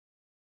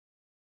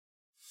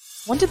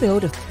Want to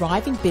build a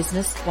thriving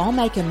business while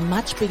making a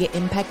much bigger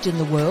impact in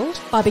the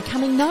world by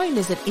becoming known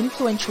as an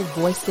influential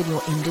voice in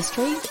your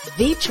industry?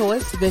 The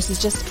choice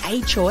versus just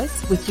a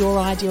choice with your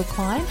ideal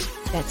client?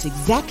 That's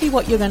exactly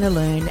what you're going to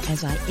learn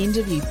as I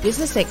interview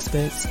business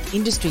experts,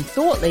 industry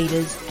thought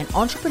leaders, and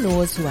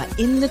entrepreneurs who are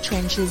in the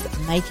trenches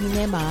making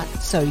their mark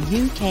so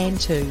you can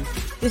too.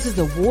 This is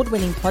the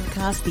award-winning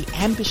podcast, The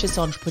Ambitious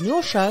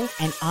Entrepreneur Show,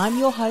 and I'm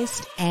your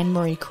host,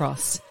 Anne-Marie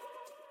Cross.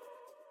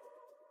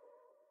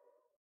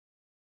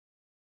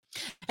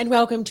 And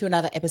welcome to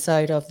another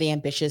episode of the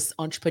Ambitious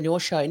Entrepreneur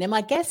Show. Now,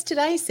 my guest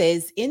today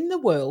says, in the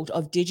world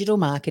of digital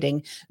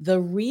marketing,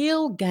 the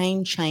real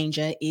game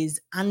changer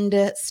is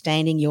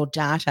understanding your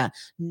data,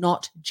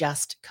 not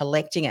just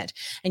collecting it.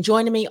 And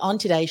joining me on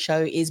today's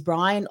show is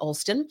Brian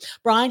Alston.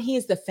 Brian, he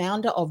is the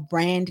founder of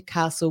Brand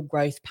Castle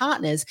Growth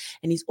Partners,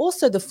 and he's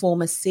also the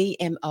former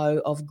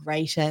CMO of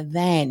Greater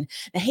Than.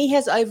 Now, he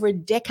has over a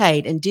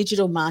decade in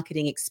digital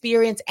marketing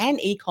experience and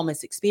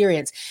e-commerce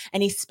experience,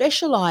 and he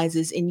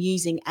specializes in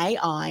using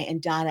AI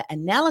and data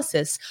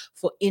analysis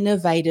for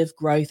innovative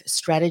growth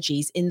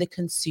strategies in the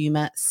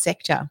consumer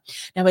sector.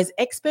 Now, his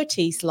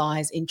expertise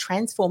lies in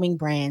transforming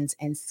brands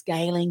and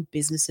scaling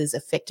businesses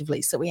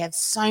effectively. So we have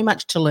so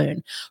much to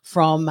learn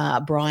from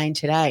Brian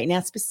today.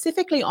 Now,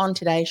 specifically on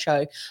today's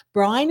show,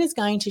 Brian is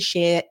going to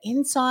share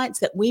insights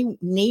that we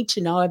need to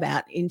know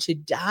about into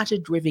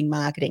data-driven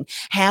marketing.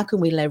 How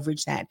can we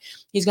leverage that?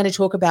 He's going to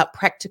talk about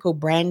practical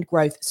brand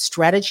growth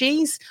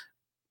strategies.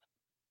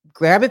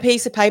 Grab a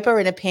piece of paper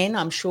and a pen.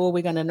 I'm sure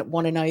we're going to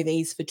want to know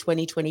these for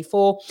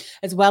 2024,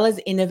 as well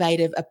as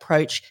innovative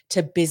approach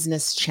to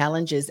business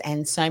challenges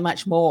and so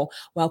much more.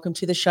 Welcome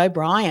to the show,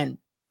 Brian.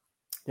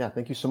 Yeah,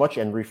 thank you so much,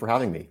 Anne-Marie, for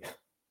having me.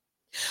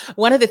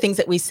 One of the things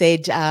that we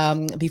said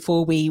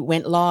before we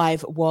went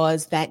live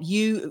was that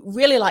you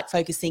really like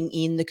focusing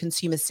in the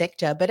consumer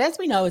sector. But as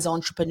we know, as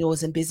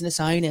entrepreneurs and business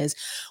owners,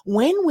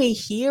 when we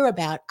hear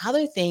about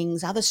other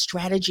things, other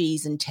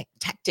strategies and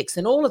tactics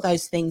and all of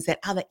those things that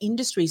other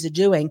industries are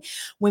doing,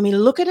 when we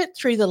look at it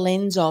through the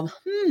lens of,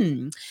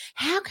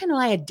 how can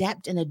I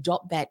adapt and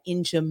adopt that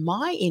into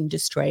my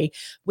industry?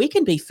 We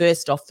can be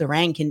first off the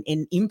rank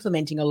in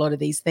implementing a lot of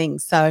these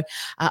things. So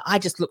I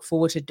just look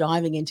forward to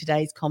diving in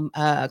today's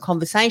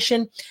conversation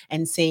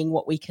and seeing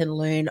what we can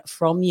learn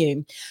from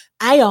you.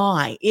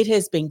 AI, it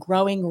has been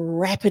growing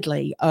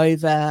rapidly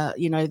over,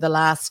 the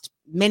last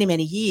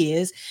many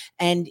years.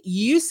 And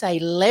you say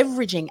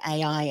leveraging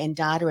AI and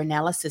data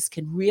analysis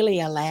can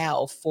really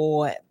allow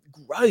for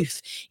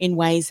growth in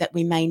ways that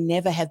we may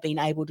never have been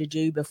able to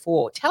do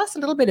before. Tell us a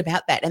little bit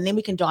about that, and then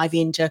we can dive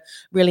into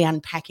really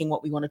unpacking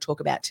what we want to talk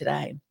about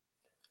today.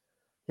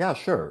 Yeah,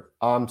 sure.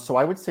 So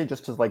I would say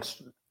just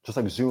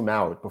to zoom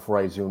out before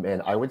I zoom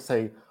in, I would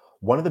say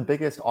one of the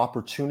biggest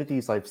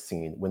opportunities I've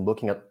seen when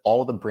looking at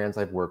all the brands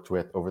I've worked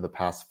with over the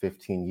past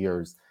 15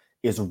 years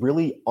is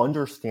really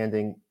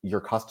understanding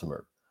your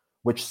customer,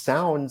 which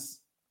sounds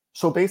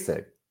so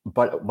basic,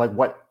 but like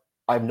what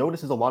I've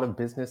noticed is a lot of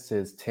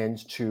businesses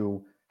tend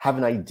to have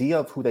an idea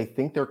of who they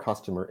think their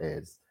customer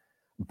is,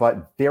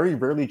 but very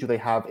rarely do they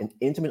have an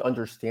intimate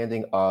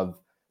understanding of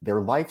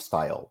their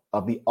lifestyle,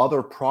 of the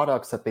other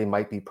products that they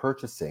might be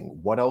purchasing,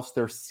 what else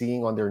they're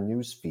seeing on their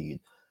news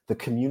feed, the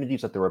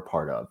communities that they're a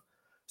part of.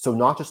 So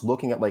not just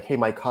looking at like, hey,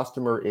 my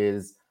customer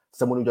is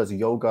someone who does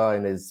yoga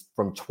and is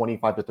from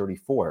 25 to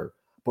 34,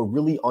 but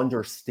really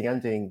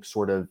understanding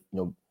sort of,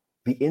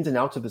 the ins and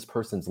outs of this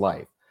person's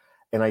life.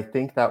 And I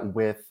think that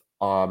with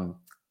a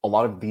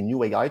lot of the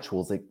new AI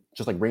tools, like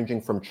just like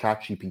ranging from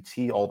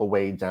ChatGPT all the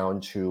way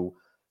down to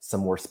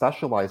some more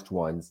specialized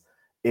ones,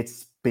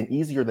 it's been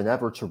easier than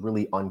ever to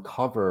really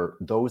uncover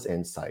those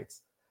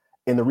insights.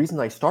 And the reason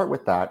I start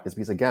with that is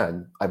because,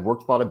 again, I've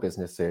worked with a lot of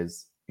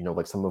businesses,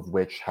 like some of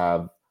which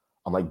have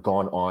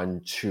gone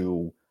on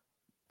to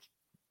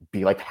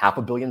be like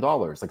 $500 million,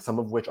 like some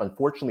of which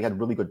unfortunately had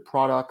really good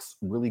products,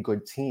 really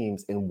good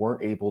teams, and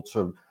weren't able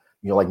to,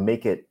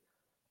 make it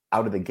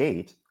out of the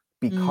gate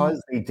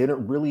because they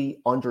didn't really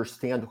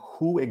understand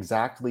who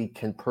exactly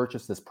can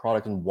purchase this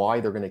product and why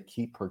they're going to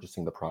keep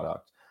purchasing the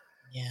product.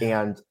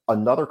 Yeah. And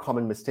another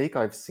common mistake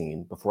I've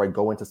seen, before I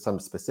go into some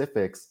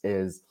specifics,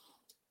 is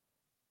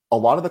a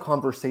lot of the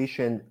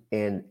conversation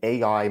in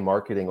AI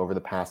marketing over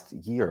the past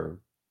year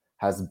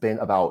has been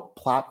about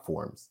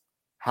platforms.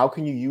 How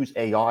can you use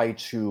AI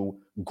to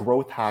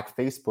growth hack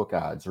Facebook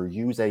ads, or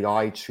use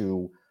AI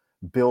to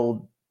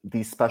build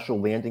these special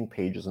landing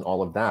pages and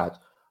all of that?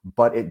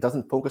 But it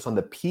doesn't focus on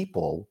the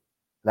people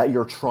that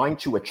you're trying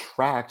to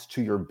attract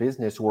to your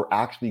business who are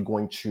actually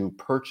going to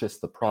purchase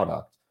the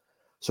product.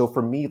 So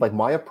for me, like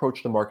my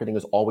approach to marketing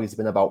has always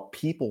been about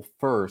people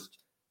first,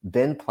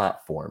 then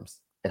platforms,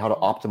 and how to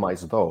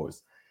optimize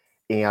those.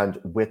 And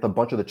with a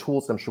bunch of the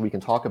tools I'm sure we can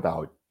talk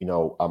about,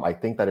 I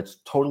think that it's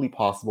totally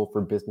possible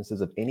for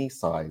businesses of any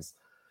size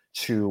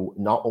to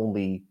not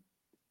only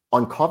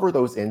uncover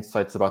those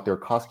insights about their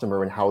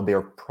customer and how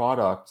their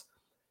product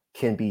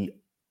can be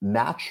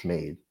match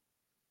made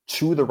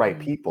to the right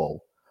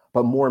people,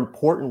 but more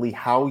importantly,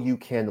 how you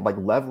can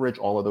leverage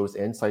all of those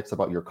insights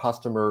about your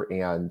customer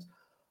and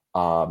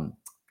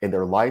in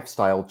their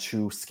lifestyle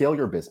to scale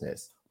your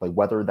business, like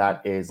whether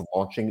that is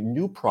launching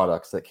new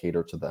products that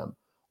cater to them,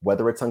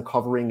 whether it's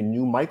uncovering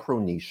new micro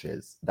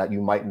niches that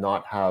you might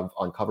not have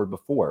uncovered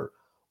before,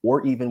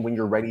 or even when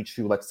you're ready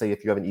to, let's say,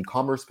 if you have an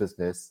e-commerce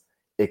business,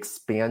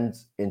 expand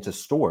into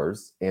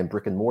stores and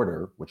brick and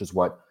mortar, which is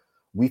what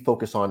we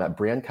focus on at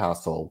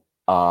Brandcastle.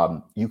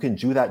 You can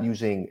do that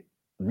using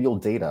real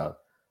data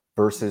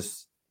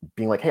versus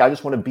being like, hey, I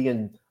just want to be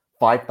in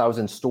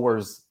 5,000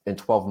 stores in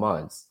 12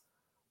 months,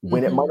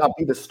 when it might not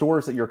be the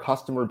stores that your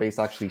customer base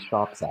actually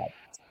shops at.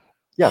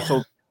 Yeah,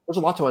 so there's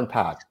a lot to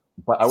unpack.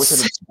 But I would say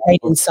such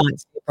great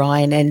insights,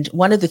 Brian. And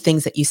one of the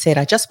things that you said,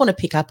 I just want to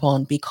pick up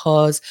on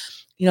because,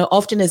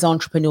 often as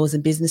entrepreneurs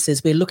and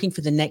businesses, we're looking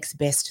for the next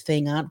best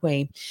thing, aren't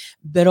we?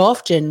 But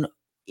often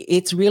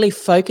it's really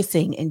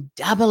focusing and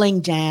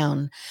doubling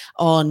down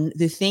on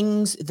the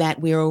things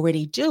that we're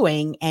already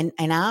doing and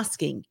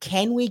asking,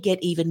 can we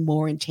get even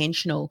more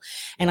intentional?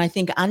 And I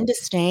think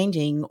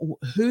understanding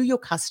who your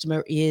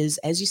customer is,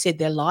 as you said,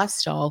 their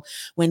lifestyle,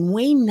 when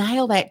we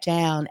nail that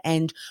down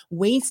and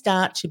we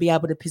start to be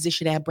able to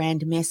position our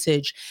brand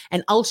message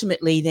and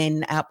ultimately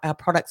then our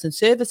products and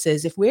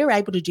services, if we're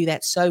able to do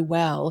that so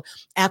well,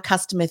 our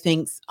customer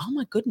thinks, oh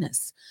my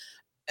goodness,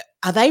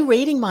 are they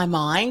reading my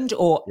mind,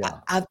 or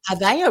are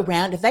they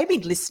around? Have they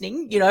been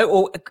listening?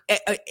 Or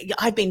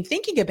I've been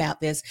thinking about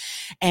this.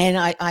 And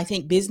I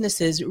think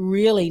businesses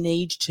really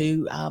need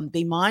to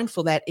be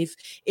mindful that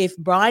if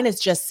Brian has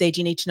just said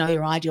you need to know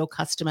your ideal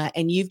customer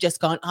and you've just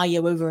gone, oh yeah,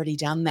 we've already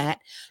done that,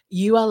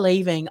 you are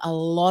leaving a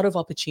lot of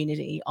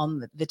opportunity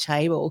on the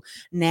table.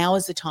 Now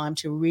is the time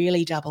to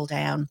really double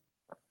down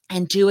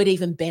and do it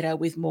even better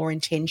with more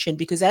intention.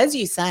 Because as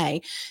you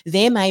say,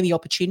 there may be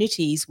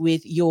opportunities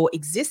with your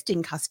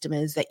existing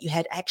customers that you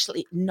had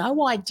actually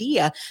no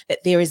idea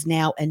that there is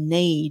now a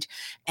need,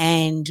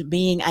 and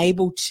being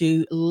able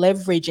to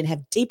leverage and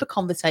have deeper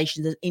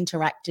conversations and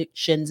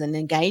interactions and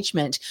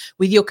engagement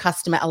with your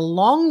customer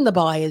along the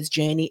buyer's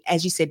journey,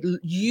 as you said,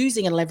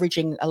 using and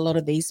leveraging a lot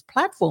of these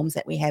platforms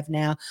that we have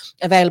now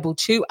available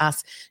to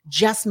us,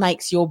 just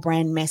makes your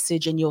brand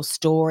message and your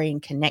story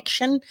and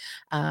connection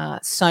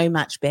so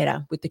much better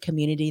with the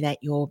community that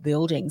you're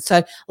building.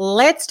 So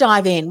let's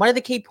dive in. One of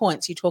the key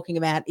points you're talking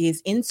about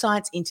is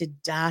insights into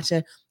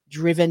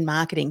data-driven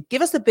marketing.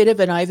 Give us a bit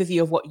of an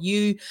overview of what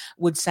you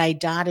would say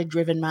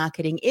data-driven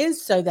marketing is,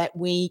 so that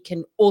we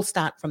can all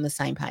start from the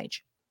same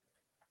page.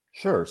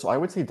 Sure. So I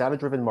would say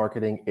data-driven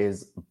marketing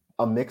is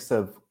a mix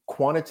of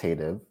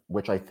quantitative,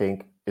 which I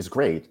think is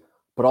great,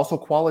 but also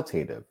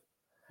qualitative.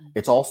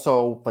 It's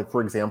also, like,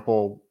 for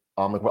example,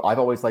 like what I've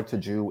always liked to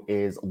do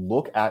is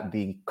look at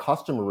the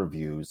customer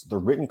reviews, the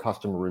written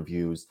customer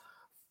reviews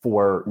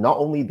for not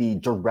only the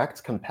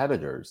direct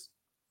competitors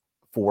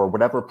for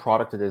whatever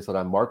product it is that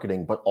I'm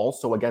marketing, but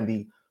also, again,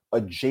 the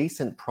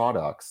adjacent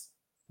products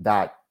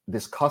that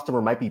this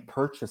customer might be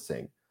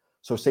purchasing.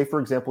 So say,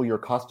 for example, your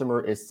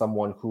customer is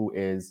someone who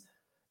is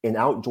an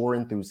outdoor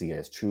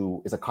enthusiast,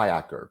 who is a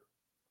kayaker,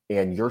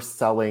 and you're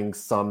selling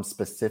some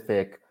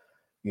specific,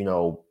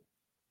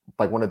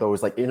 like one of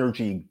those like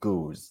energy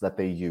goos that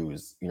they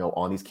use,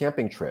 on these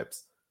camping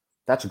trips.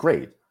 That's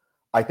great.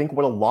 I think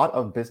what a lot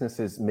of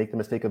businesses make the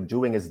mistake of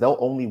doing is they'll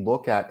only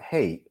look at,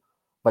 hey,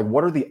 like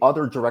what are the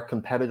other direct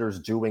competitors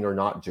doing or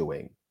not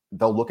doing?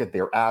 They'll look at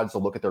their ads,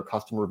 they'll look at their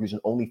customer reviews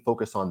and only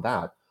focus on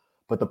that.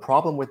 But the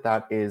problem with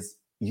that is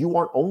you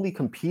aren't only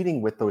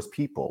competing with those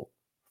people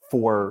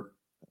for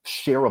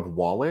share of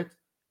wallet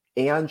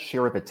and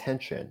share of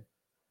attention.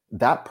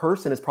 That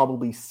person is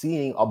probably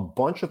seeing a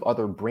bunch of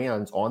other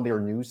brands on their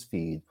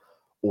newsfeed,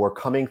 or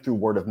coming through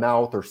word of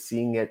mouth, or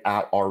seeing it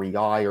at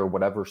REI or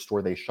whatever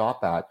store they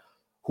shop at,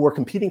 who are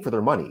competing for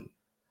their money.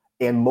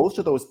 And most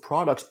of those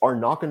products are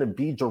not going to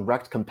be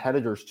direct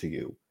competitors to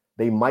you.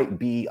 They might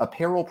be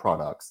apparel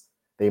products.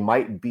 They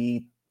might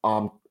be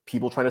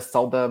people trying to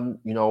sell them,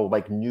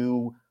 like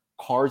new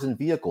cars and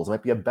vehicles. It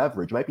might be a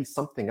beverage. It might be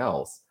something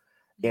else.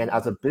 And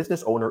as a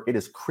business owner, it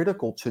is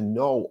critical to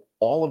know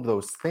all of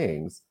those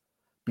things,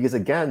 because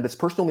again, this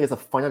person only has a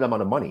finite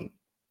amount of money.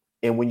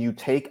 And when you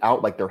take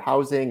out like their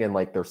housing and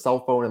like their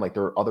cell phone and like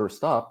their other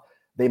stuff,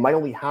 they might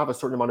only have a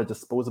certain amount of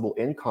disposable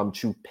income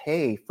to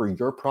pay for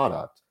your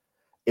product.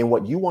 And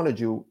what you want to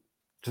do,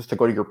 just to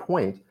go to your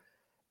point,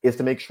 is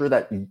to make sure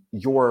that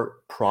your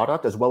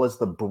product, as well as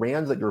the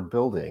brands that you're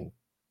building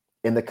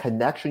and the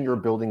connection you're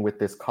building with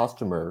this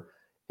customer,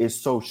 is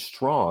so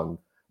strong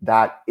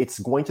that it's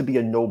going to be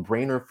a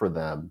no-brainer for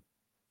them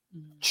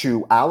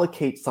to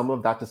allocate some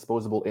of that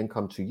disposable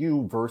income to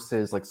you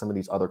versus like some of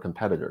these other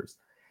competitors.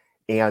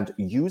 And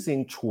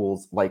using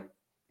tools like,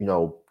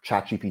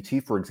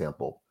 ChatGPT, for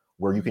example,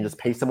 where you can just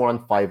pay someone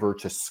on Fiverr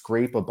to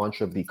scrape a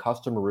bunch of the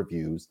customer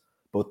reviews,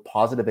 both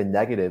positive and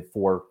negative,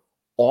 for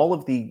all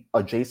of the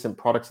adjacent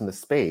products in the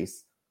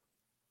space,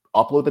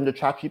 upload them to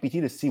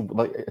ChatGPT to see,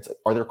 like,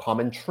 are there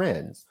common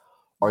trends?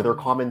 Are there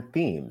common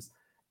themes?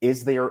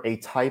 Is there a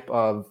type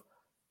of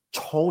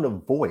tone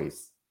of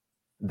voice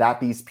that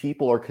these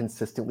people are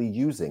consistently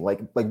using?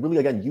 Like really,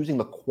 again, using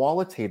the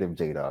qualitative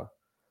data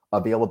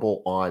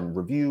available on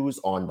reviews,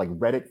 on like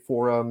Reddit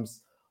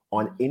forums,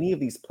 on any of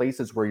these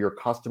places where your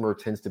customer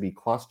tends to be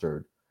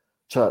clustered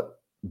to,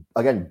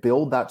 again,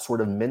 build that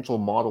sort of mental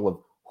model of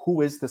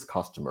who is this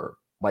customer?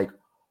 Like,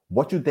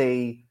 what do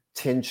they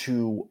tend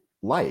to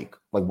like?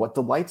 Like, what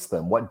delights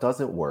them? What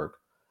doesn't work?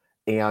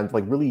 And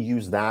like really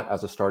use that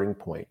as a starting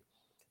point.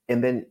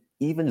 And then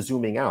even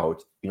zooming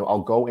out,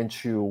 I'll go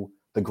into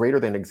the greater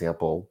than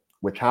example,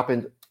 which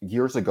happened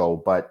years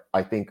ago, but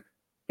I think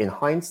in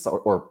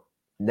hindsight or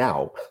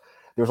now,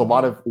 there's a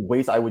lot of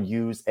ways I would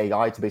use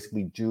AI to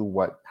basically do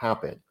what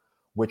happened,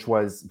 which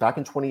was back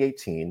in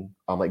 2018,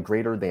 like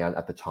Greater Than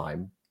at the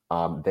time,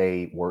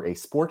 they were a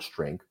sports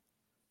drink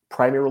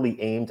primarily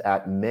aimed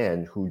at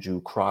men who do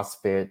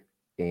CrossFit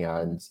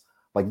and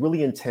like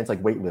really intense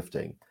like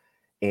weightlifting.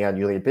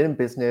 And they've been in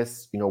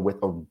business, with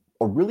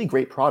a really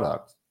great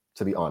product,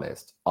 to be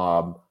honest.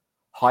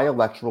 High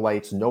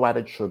electrolytes, no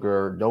added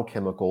sugar, no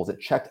chemicals. It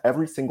checked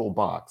every single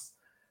box.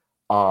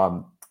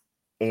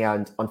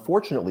 And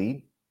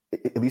unfortunately,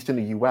 at least in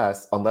the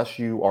US, unless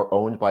you are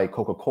owned by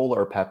Coca-Cola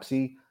or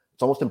Pepsi,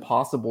 it's almost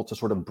impossible to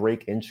sort of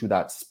break into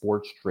that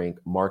sports drink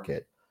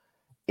market.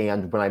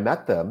 And when I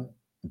met them,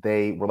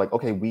 they were like,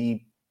 okay,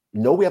 we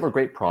know we have a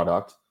great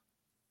product.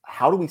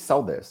 How do we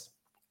sell this?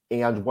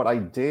 And what I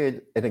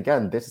did, and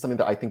again, this is something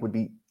that I think would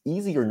be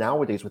easier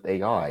nowadays with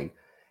AI,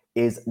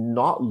 is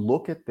not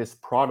look at this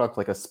product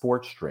like a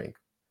sports drink.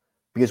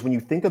 Because when you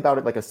think about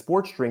it like a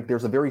sports drink,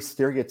 there's a very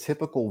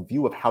stereotypical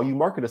view of how you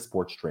market a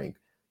sports drink.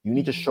 You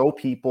need to show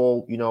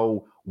people,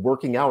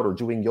 working out or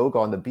doing yoga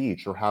on the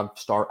beach or have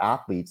star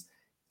athletes,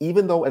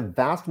 even though a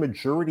vast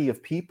majority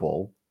of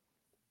people,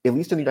 at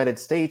least in the United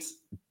States,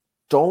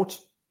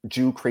 don't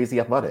do crazy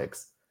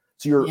athletics.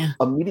 So you're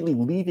immediately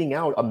leaving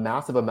out a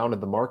massive amount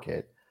of the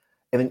market.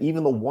 And then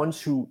even the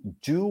ones who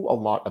do a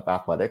lot of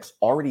athletics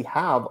already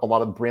have a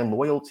lot of brand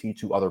loyalty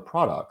to other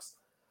products.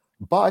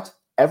 But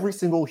every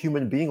single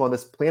human being on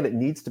this planet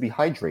needs to be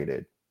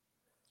hydrated.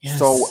 Yes.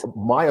 So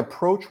my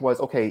approach was,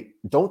 okay,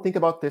 don't think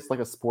about this like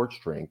a sports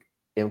drink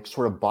and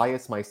sort of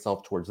bias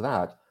myself towards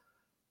that.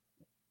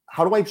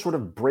 How do I sort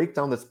of break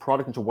down this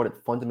product into what it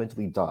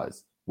fundamentally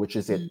does, which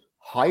is it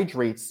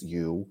hydrates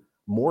you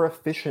more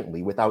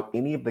efficiently without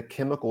any of the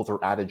chemicals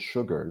or added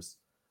sugars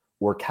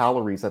or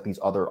calories that these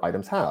other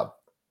items have.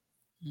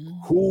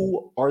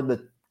 Who are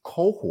the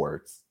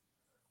cohorts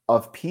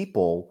of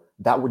people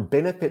that would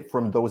benefit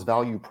from those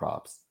value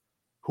props?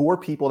 Who are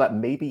people that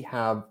maybe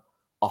have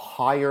a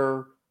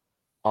higher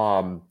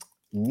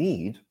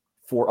need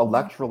for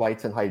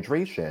electrolytes and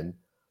hydration,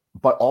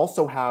 but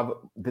also have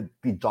the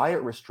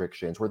diet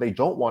restrictions where they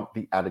don't want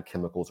the added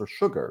chemicals or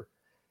sugar?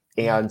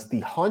 And the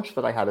hunch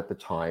that I had at the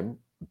time,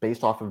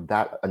 based off of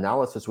that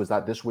analysis, was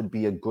that this would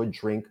be a good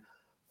drink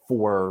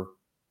for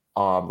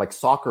like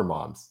soccer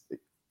moms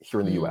here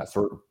in the US,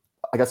 or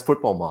I guess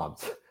football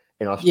moms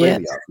in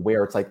Australia,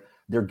 where it's like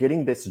they're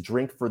getting this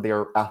drink for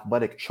their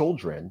athletic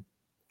children,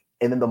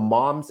 and then the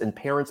moms and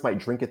parents might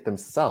drink it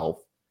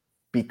themselves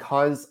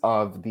because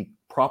of the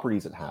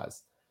properties it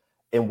has.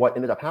 And what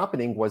ended up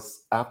happening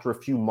was, after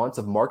a few months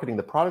of marketing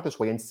the product this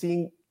way and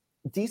seeing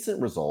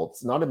decent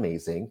results, not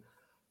amazing,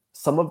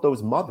 some of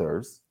those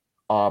mothers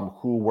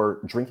who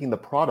were drinking the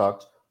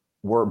product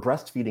were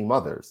breastfeeding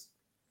mothers.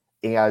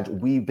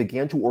 And we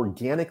began to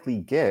organically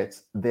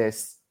get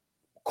this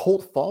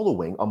cult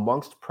following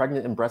amongst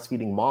pregnant and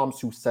breastfeeding moms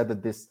who said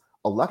that this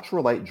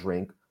electrolyte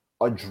drink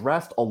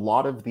addressed a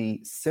lot of the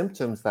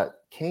symptoms that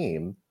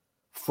came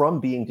from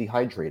being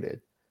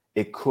dehydrated.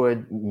 It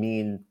could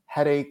mean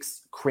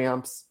headaches,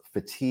 cramps,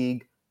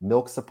 fatigue,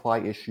 milk supply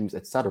issues,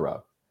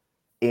 etc.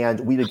 And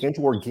we began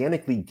to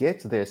organically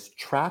get this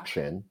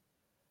traction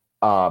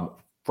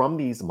from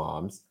these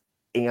moms,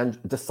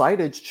 and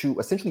decided to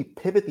essentially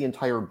pivot the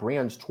entire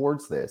brand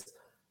towards this,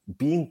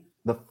 being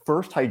the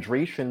first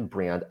hydration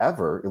brand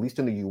ever, at least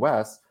in the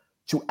US,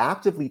 to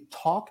actively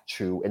talk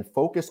to and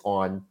focus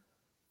on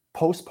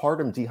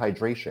postpartum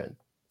dehydration.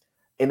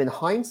 And in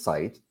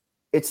hindsight,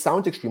 it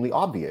sounds extremely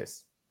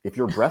obvious. If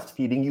you're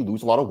breastfeeding, you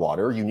lose a lot of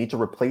water. You need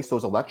to replace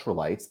those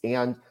electrolytes.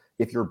 And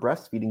if you're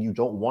breastfeeding, you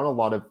don't want a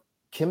lot of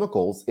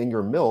chemicals in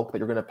your milk that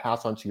you're going to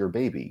pass on to your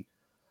baby.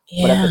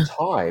 But at the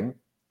time,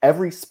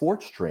 every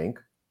sports drink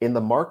in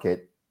the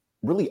market,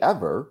 really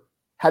ever,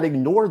 had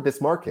ignored this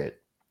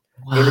market.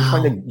 And they're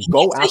trying to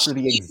go after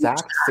the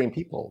exact same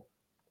people.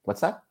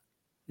 What's that?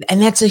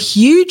 And that's a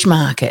huge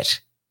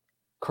market.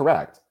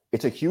 Correct.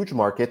 It's a huge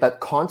market that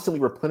constantly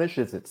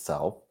replenishes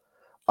itself.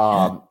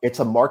 It's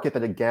a market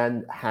that,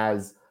 again,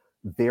 has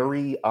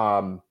very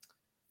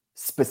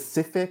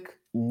specific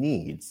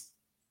needs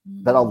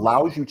that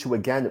allows you to,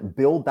 again,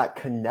 build that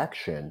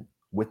connection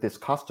with this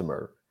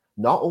customer,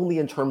 not only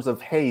in terms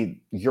of,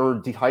 hey, you're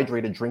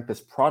dehydrated, drink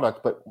this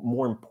product, but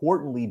more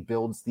importantly,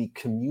 builds the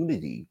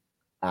community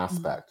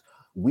aspect.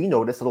 We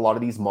noticed that a lot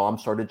of these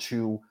moms started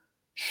to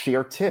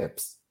share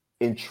tips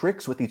and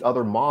tricks with these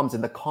other moms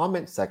in the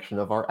comment section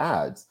of our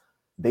ads.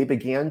 They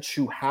began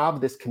to have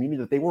this community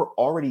that they were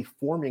already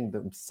forming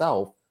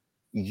themselves,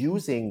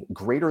 using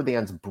Greater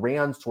Than's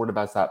brand sort of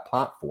as that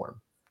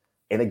platform.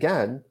 And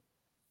again,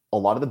 a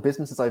lot of the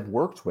businesses I've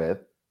worked with,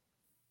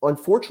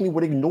 unfortunately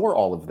would ignore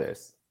all of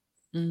this.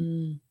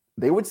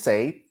 They would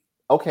say,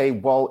 okay,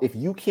 well, if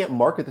you can't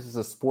market this as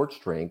a sports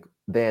drink,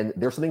 then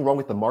there's something wrong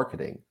with the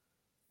marketing.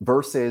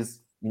 Versus,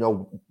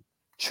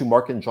 to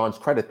Mark and John's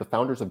credit, the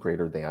founders of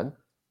Greater Than,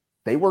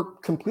 they were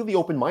completely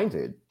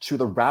open-minded to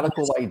the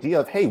radical idea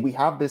of, hey, we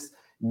have this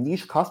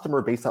niche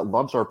customer base that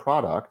loves our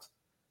product,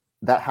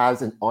 that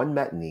has an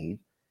unmet need,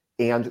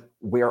 and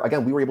where,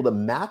 again, we were able to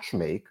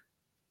matchmake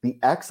the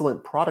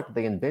excellent product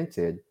they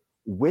invented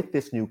with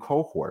this new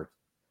cohort.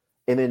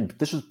 And then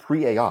this was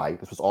pre-AI.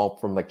 This was all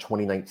from like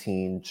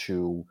 2019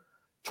 to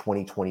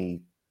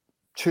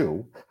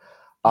 2022.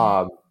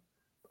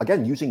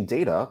 Again, using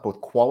data,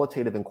 both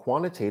qualitative and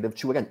quantitative,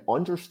 to, again,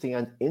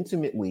 understand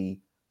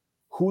intimately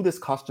who this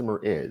customer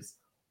is.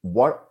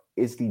 What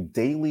is the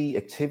daily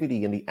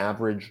activity in the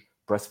average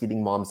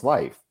breastfeeding mom's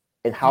life?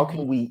 And how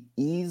can we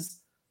ease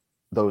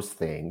those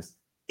things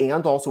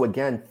and also,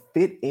 again,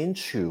 fit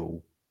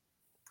into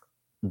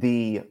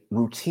the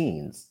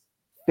routines,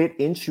 fit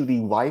into the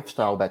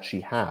lifestyle that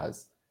she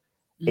has.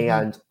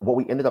 And what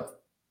we ended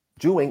up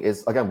doing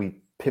is, again,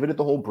 we pivoted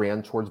the whole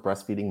brand towards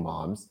breastfeeding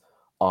moms,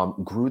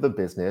 grew the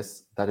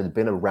business that had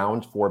been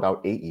around for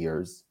about 8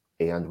 years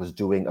and was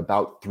doing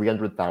about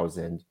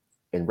 300,000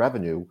 in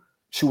revenue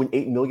to an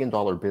 $8 million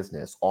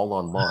business, all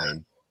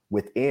online,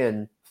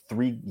 within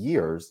 3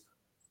 years.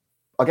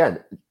 Again,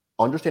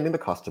 understanding the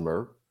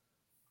customer,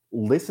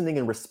 listening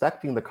and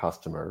respecting the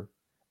customer,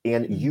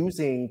 and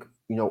using,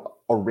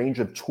 a range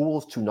of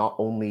tools to not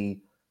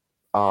only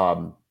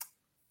find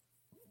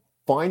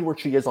where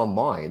she is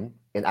online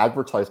and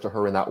advertise to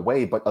her in that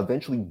way, but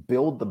eventually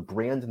build the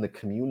brand and the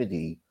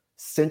community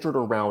centered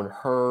around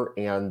her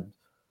and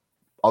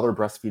other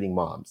breastfeeding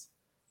moms.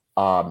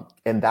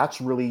 And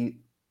that's really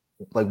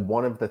like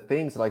one of the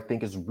things that I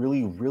think is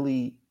really,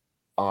 really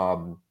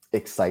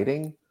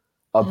exciting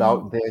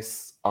about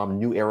this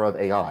new era of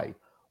AI,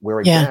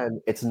 where,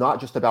 again, it's not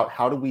just about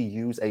how do we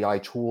use AI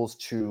tools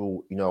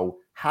to,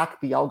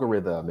 hack the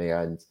algorithm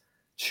and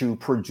to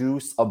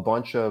produce a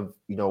bunch of,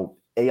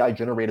 AI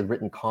generated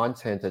written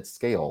content at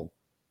scale,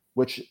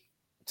 which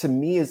to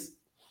me is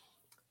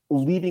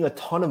leaving a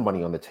ton of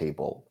money on the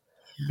table.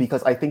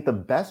 Because I think the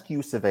best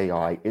use of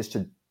AI is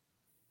to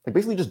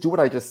basically just do what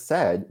I just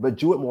said, but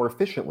do it more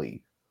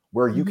efficiently,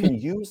 where you can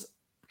use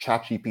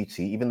ChatGPT,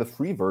 even the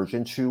free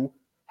version, to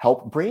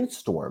help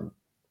brainstorm.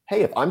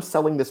 Hey, if I'm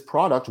selling this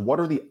product, what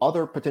are the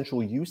other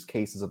potential use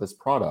cases of this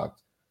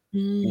product?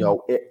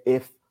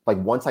 If like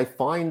once I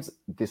find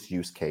this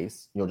use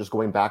case, just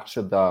going back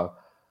to the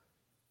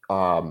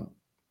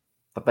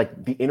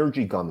like the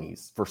energy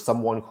gummies for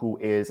someone who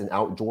is an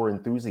outdoor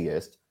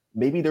enthusiast,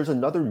 maybe there's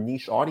another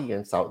niche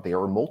audience out there,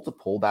 or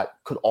multiple,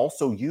 that could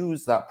also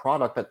use that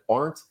product that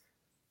aren't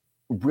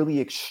really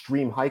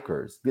extreme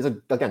hikers. Because,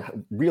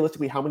 again,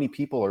 realistically, how many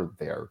people are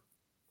there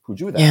who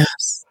do that?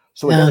 Yes.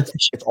 So again,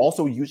 it's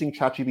also using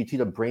ChatGPT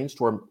to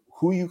brainstorm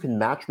who you can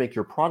matchmake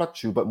your product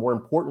to, but more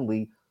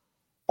importantly,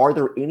 are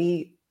there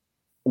any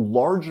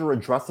larger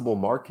addressable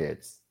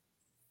markets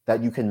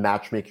that you can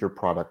matchmake your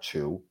product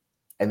to?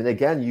 And then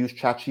again, use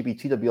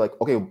ChatGPT to be like,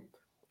 okay,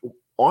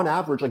 on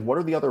average, like what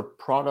are the other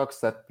products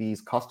that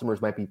these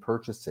customers might be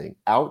purchasing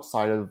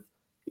outside of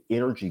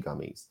energy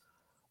gummies?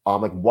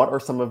 Like what are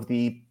some of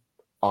the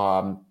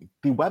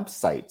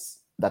websites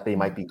that they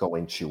might be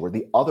going to, or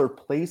the other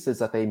places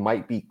that they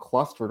might be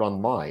clustered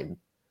online,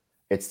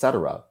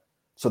 etc.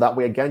 So that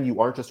way, again,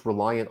 you aren't just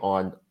reliant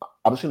on,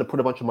 I'm just going to put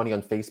a bunch of money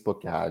on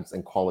Facebook ads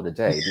and call it a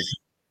day.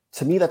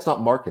 To me, that's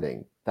not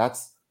marketing.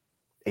 That's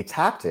a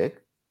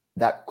tactic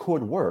that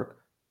could work,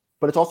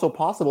 but it's also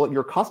possible that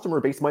your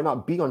customer base might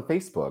not be on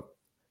Facebook.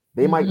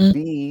 They might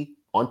be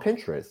on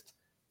Pinterest.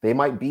 They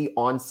might be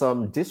on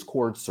some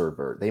Discord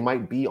server. They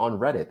might be on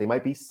Reddit. They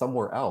might be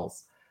somewhere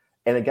else.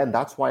 And again,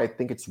 that's why I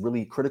think it's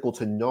really critical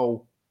to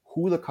know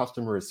who the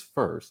customer is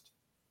first.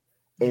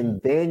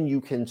 And then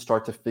you can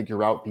start to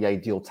figure out the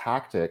ideal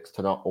tactics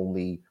to not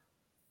only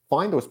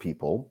find those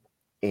people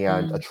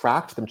and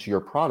attract them to your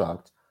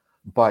product,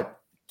 but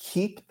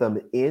keep them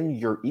in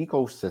your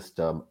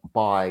ecosystem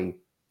by,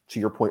 to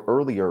your point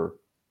earlier,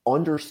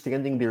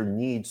 understanding their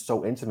needs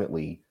so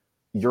intimately,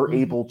 you're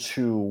able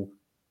to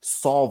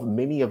solve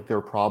many of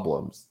their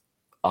problems,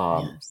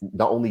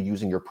 not only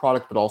using your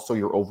product, but also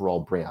your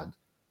overall brand.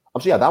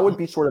 So yeah, that would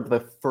be sort of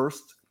the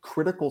first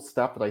critical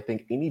step that I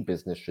think any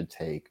business should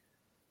take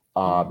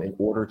in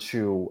order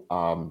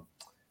to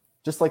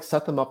just like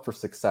set them up for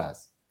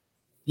success.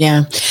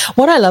 Yeah.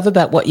 What I love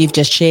about what you've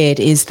just shared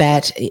is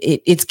that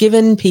it's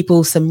given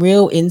people some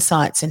real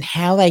insights in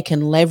how they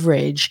can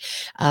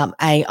leverage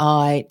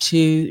AI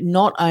to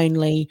not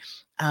only,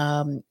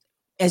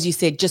 as you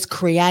said, just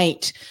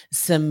create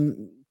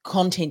some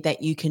content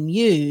that you can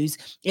use.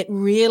 It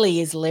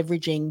really is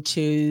leveraging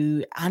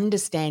to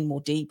understand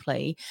more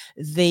deeply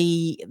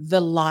the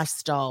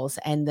lifestyles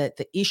and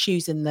the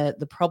issues and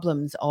the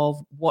problems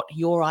of what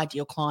your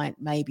ideal client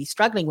may be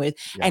struggling with,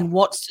 and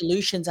what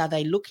solutions are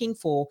they looking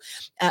for.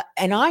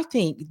 And I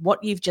think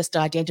what you've just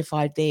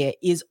identified there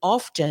is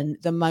often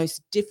the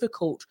most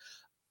difficult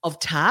of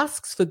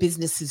tasks for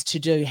businesses to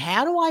do.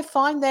 How do I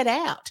find that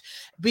out?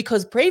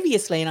 Because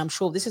previously, and I'm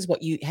sure this is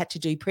what you had to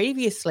do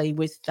previously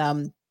with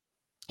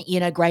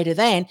greater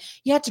than,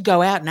 you had to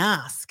go out and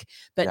ask.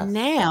 But Yes.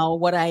 now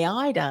what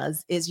AI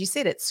does is, you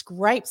said, it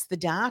scrapes the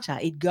data.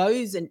 It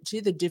goes into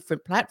the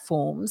different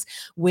platforms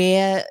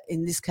where,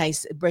 in this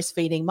case,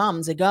 breastfeeding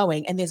mums are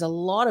going, and there's a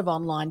lot of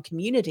online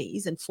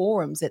communities and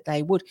forums that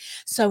they would.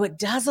 So it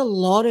does a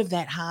lot of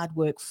that hard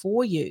work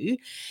for you.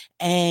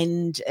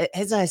 And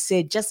as I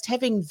said, just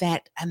having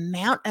that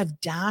amount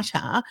of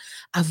data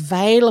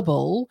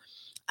available,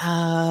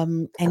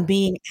 and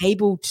being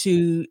able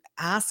to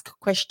ask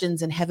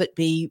questions and have it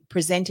be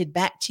presented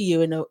back to you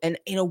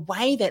in a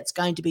way that's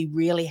going to be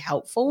really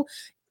helpful.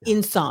 Yeah.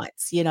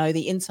 Insights, the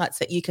insights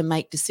that you can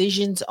make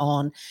decisions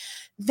on.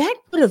 That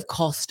would have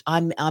cost,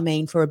 I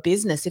mean, for a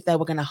business, if they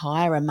were going to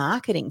hire a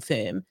marketing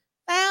firm,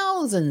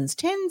 thousands,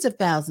 tens of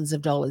thousands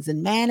of dollars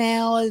in man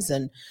hours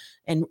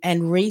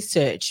and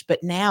research.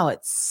 But now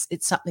it's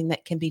something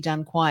that can be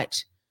done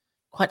quite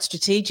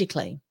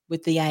strategically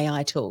with the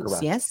AI tools.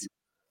 Correct. Yes.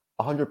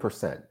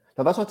 100%.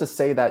 Now, that's not to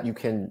say that you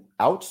can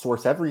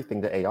outsource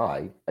everything to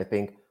AI. I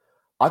think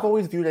I've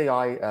always viewed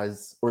AI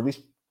as, or at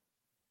least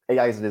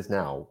AI as it is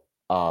now,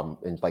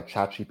 in like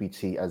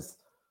ChatGPT, as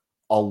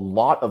a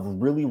lot of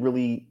really,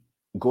 really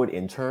good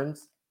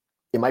interns.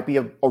 It might be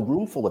a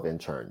room full of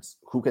interns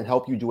who can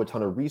help you do a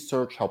ton of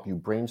research, help you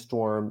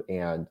brainstorm,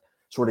 and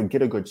sort of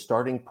get a good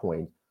starting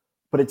point.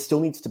 But it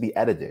still needs to be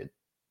edited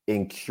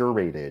and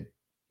curated,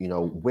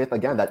 with,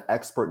 again, that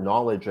expert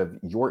knowledge of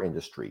your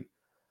industry.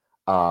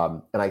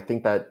 And I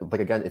think that,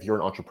 like, again, if you're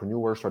an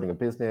entrepreneur starting a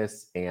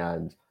business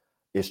and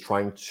is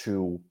trying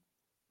to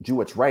do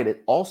what's right,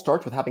 it all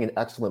starts with having an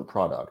excellent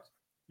product.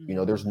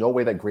 There's no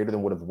way that greater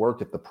than would have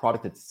worked if the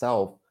product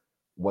itself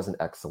wasn't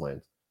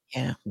excellent.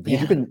 Yeah.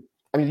 Because Yeah.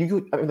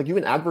 you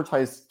can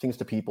advertise things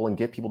to people and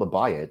get people to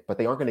buy it, but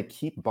they aren't going to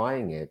keep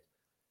buying it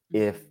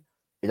if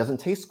it doesn't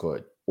taste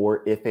good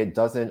or if it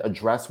doesn't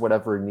address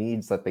whatever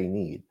needs that they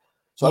need.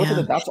 So I would say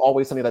Yeah. that that's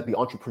always something that the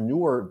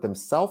entrepreneur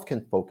themselves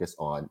can focus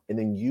on, and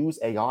then use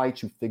AI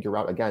to figure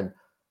out, again,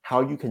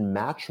 how you can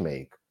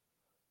matchmake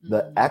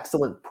the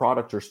excellent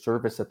product or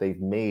service that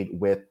they've made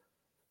with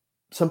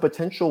some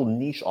potential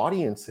niche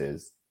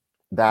audiences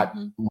that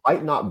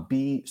might not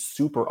be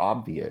super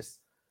obvious.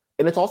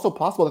 And it's also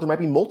possible that there might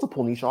be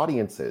multiple niche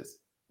audiences.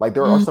 Like,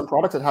 there are Mm. some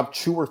products that have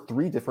 2 or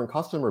 3 different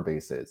customer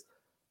bases.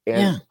 Yeah.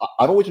 And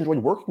I've always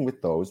enjoyed working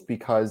with those,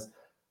 because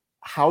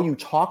how you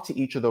talk to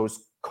each of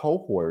those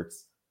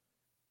cohorts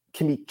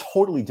can be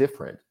totally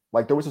different.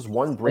 Like, there was this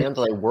one brand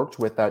that I worked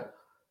with that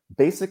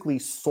basically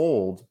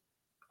sold,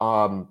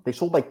 they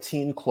sold like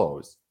teen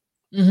clothes.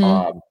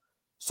 Mhm.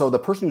 So the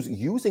person who's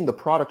using the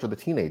product are the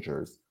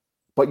teenagers,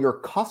 but your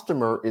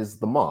customer is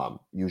the mom,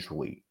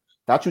 usually.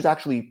 That's who's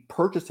actually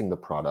purchasing the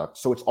product.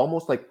 So it's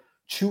almost like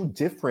 2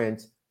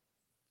 different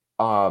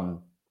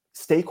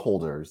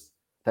stakeholders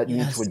that you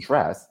need to Yes.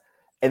 address.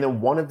 And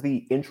then one of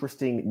the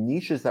interesting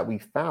niches that we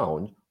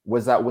found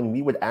was that when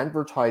we would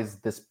advertise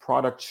this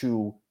product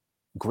to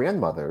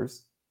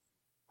grandmothers,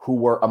 who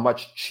were a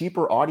much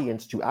cheaper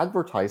audience to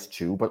advertise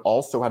to, but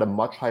also had a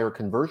much higher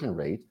conversion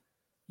rate,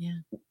 Yeah.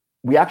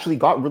 we actually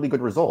got really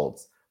good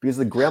results, because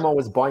the grandma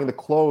was buying the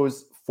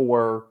clothes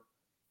for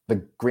the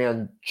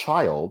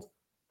grandchild,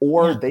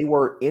 or Yeah. they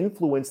were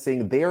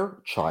influencing their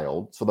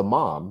child, so the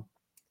mom,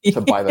 to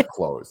buy the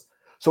clothes.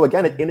 So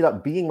again, it ended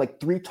up being like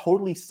 3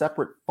 totally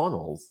separate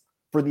funnels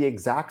for the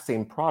exact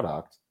same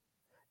product,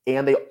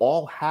 and they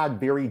all had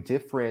very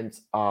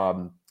different,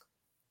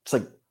 it's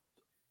like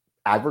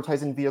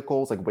advertising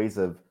vehicles, like ways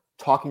of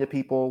talking to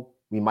people.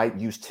 We might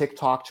use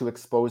TikTok to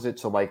expose it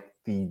to like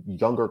the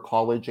younger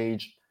college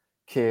age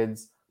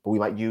kids, but we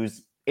might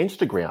use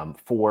Instagram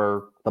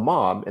for the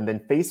mom and then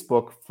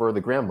Facebook for the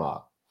grandma.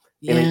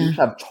 And they Yeah. each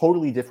have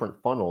totally different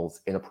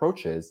funnels and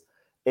approaches.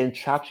 And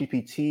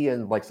ChatGPT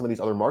and like some of these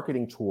other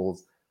marketing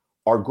tools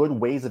are good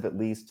ways of at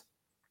least,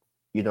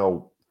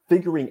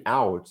 figuring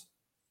out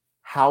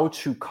how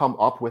to come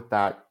up with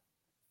that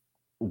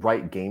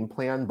right game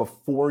plan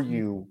before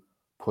you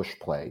push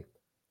play.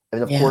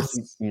 And of course,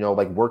 Yes.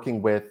 like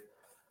working with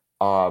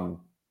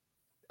um,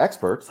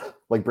 experts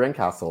like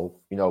Brandcastle,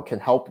 can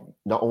help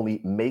not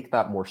only make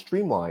that more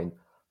streamlined,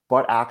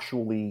 but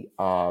actually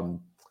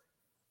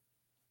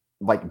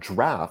like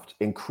draft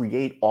and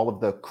create all of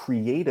the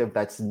creative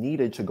that's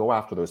needed to go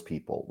after those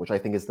people, which I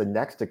think is the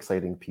next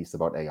exciting piece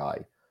about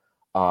AI.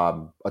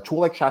 A tool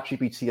like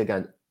ChatGPT,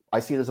 again, I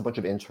see it as a bunch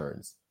of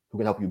interns who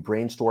can help you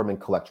brainstorm and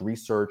collect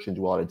research and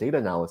do a lot of data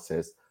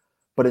analysis.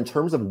 But in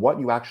terms of what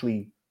you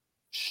actually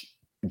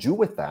do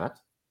with that,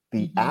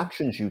 the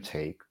actions you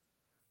take,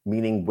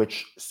 meaning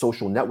which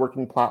social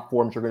networking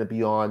platforms you're going to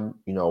be on,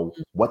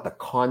 what the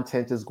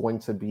content is going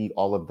to be,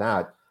 all of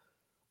that,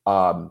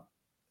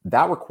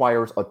 that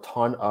requires a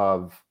ton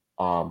of,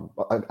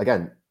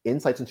 again,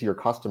 insights into your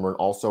customer and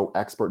also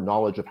expert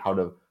knowledge of how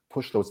to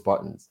push those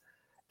buttons.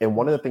 And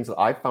one of the things that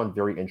I found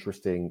very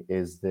interesting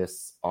is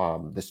this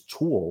this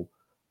tool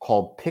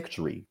called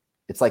Pictory.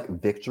 It's like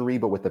victory,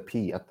 but with a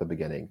P at the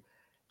beginning.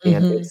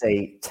 And Mhm. it's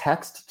a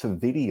text to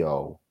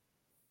video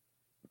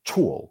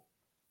tool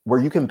where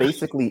you can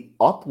basically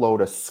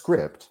upload a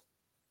script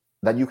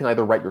that you can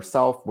either write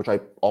yourself, which I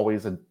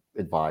always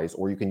advise,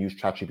 or you can use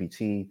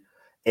ChatGPT,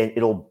 and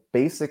it'll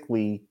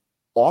basically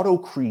auto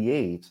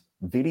create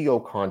video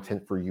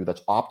content for you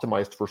that's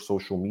optimized for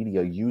social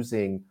media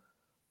using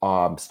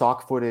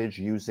stock footage,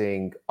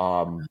 using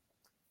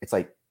it's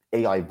like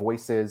AI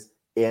voices,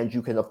 and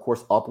you can of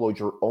course upload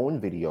your own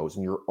videos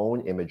and your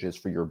own images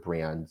for your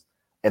brand,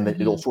 and then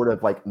it'll Mhm. sort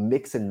of like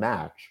mix and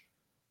match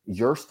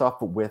your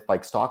stuff with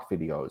like stock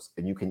videos,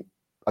 and you can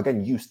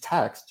again use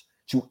text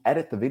to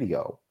edit the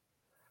video.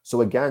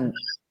 So again,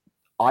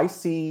 I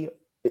see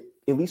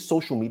at least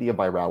social media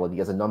virality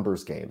as a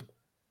numbers game.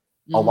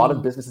 A lot of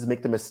Mm. businesses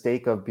make the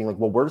mistake of being like,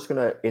 well, we're just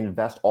going to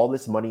invest all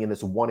this money in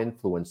this one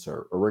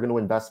influencer, or we're going to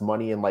invest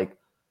money in like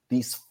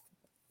these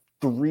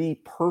 3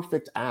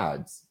 perfect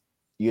ads,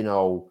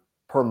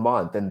 per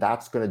month, and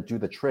that's going to do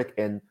the trick.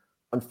 And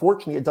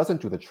unfortunately, it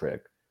doesn't do the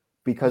trick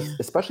because, Yeah.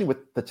 especially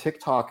with the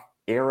TikTok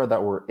era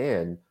that we're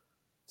in,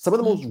 some of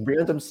the Mm. most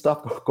random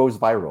stuff goes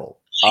viral.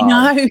 I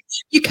know.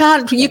 You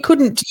can't Yeah, you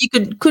couldn't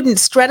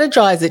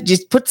strategize it.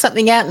 Just put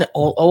something out and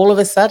all of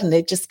a sudden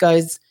it just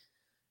goes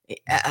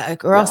yeah.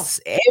 across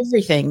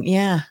everything.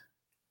 Yeah.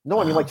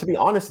 No, I mean, like Wow. to be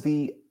honest,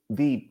 the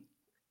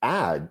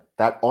ad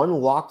that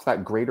unlocked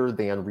that greater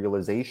than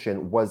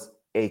realization was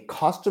a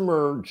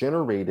customer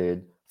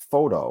generated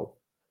photo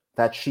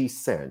that she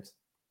sent.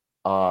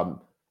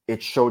 Um,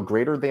 it showed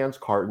greater than's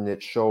carton.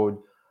 It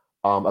showed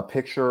a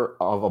picture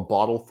of a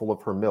bottle full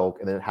of her milk,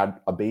 and then it had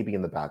a baby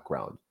in the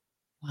background.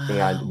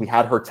 And we Wow.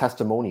 had her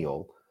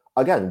testimonial.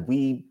 Again,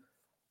 we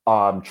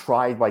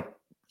tried like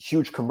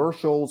huge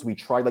commercials. We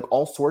tried like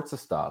all sorts of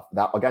stuff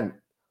that again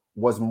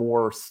was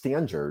more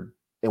standard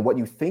in what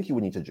you think you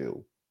would need to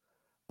do.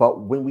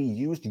 But when we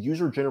used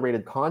user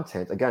generated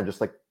content, again,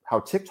 just like how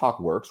TikTok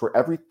works, where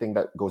everything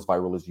that goes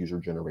viral is user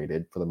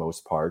generated for the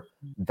most part,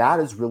 that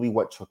is really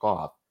what took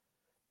off.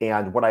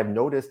 And what I've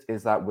noticed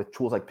is that with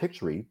tools like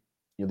Pictory,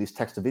 these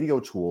text to video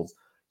tools,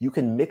 you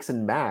can mix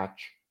and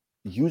match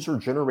user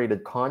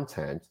generated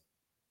content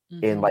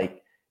in Mhm.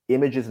 like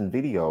images and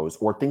videos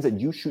or things that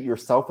you shoot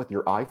yourself with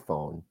your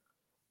iPhone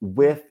Mm.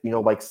 with,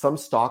 like some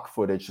stock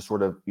footage to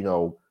sort of,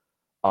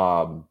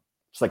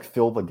 just like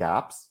fill the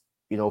gaps,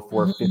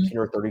 for a Mhm. 15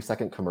 or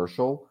 30-second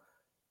commercial.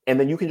 And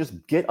then you can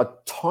just get a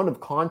ton of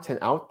content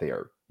out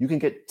there. You can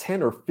get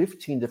 10 or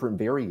 15 different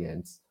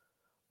variants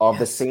of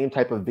the Yes. same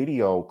type of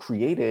video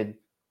created,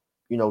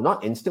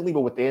 not instantly,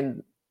 but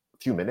within a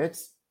few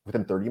minutes,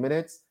 within 30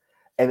 minutes.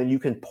 And then you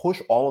can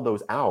push all of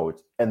those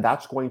out. And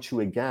that's going to,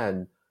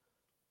 again,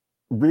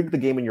 rig the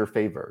game in your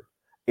favor.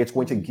 It's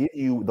going to Mm. give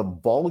you the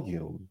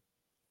volume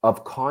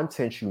of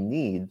content you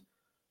need.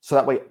 So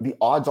that way, the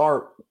odds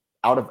are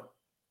out of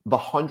the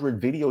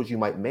 100 videos you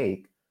might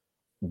make,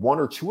 one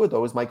or two of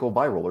those might go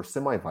viral or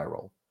semi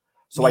viral.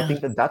 So I Yeah.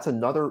 think that that's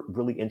another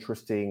really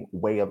interesting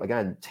way of,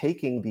 again,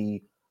 taking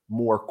the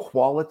more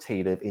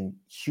qualitative and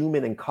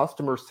human and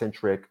customer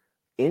centric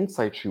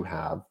insights you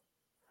have,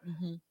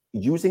 Mhm.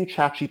 using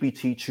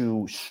ChatGPT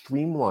to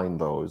streamline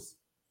those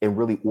and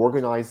really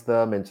organize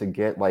them and to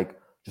get like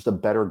just a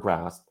better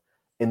grasp,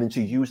 and then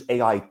to use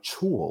AI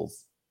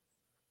tools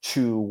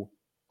to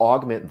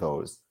augment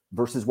those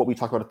versus what we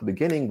talked about at the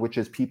beginning, which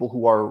is people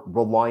who are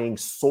relying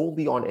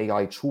solely on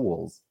AI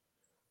tools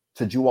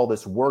to do all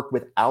this work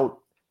without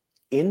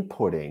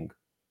inputting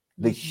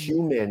the Mhm.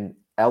 human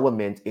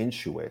element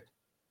into it.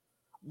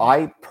 Mm.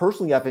 I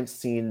personally haven't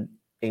seen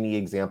any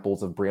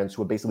examples of brands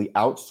who have basically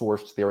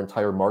outsourced their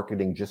entire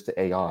marketing just to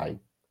AI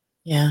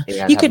Yeah, and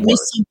you have could miss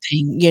worked.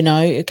 something,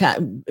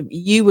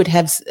 you would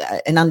have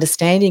an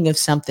understanding of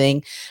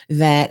something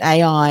that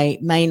AI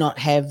may not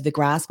have the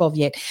grasp of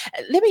yet.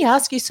 Let me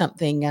ask you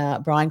something,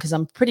 Brian, because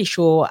I'm pretty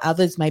sure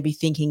others may be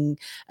thinking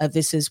of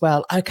this as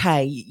well.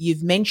 Okay,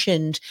 you've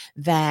mentioned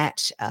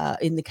that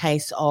in the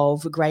case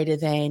of greater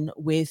than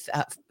with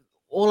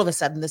all of a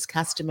sudden this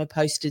customer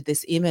posted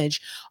this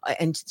image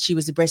and she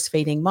was a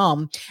breastfeeding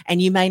mom,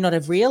 and you may not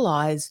have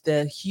realized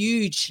the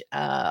huge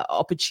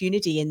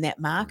opportunity in that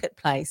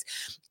marketplace.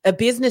 A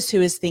business who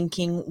is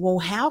thinking, well,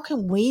 how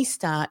can we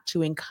start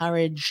to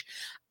encourage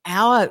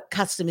our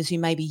customers who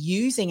may be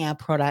using our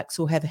products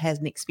or have had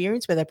an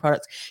experience with our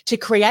products to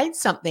create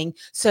something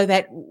so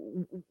that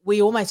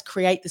we almost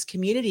create this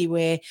community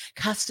where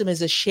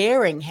customers are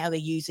sharing how they're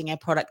using our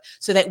product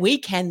so that we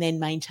can then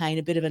maintain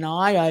a bit of an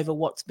eye over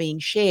what's being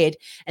shared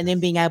and then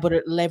being able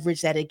to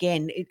leverage that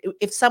again.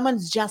 If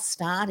someone's just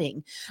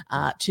starting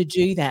to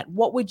do that,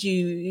 what would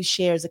you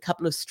share as a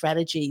couple of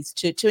strategies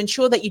to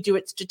ensure that you do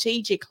it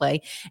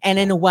strategically and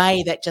in a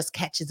way that just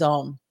catches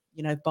on,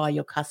 by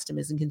your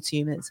customers and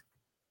consumers?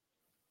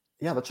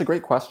 Yeah, that's a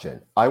great question.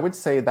 I would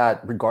say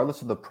that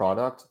regardless of the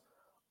product,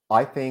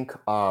 I think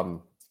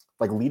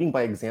like leading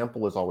by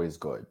example is always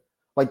good.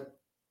 Like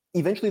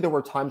eventually there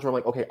were times where I'm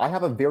like, okay, I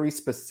have a very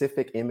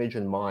specific image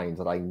in mind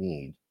that I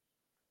need.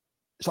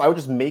 So I would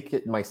just make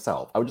it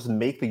myself. I would just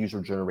make the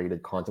user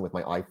generated content with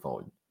my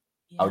iPhone.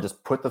 I would Yeah.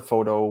 just put the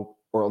photo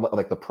or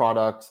like the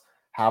product,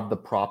 have the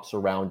props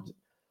around.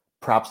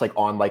 perhaps like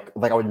on like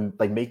I would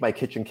like make my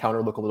kitchen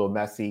counter look a little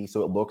messy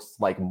so it looks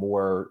like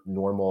more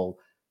normal,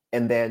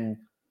 and then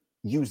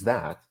use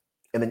that.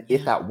 And then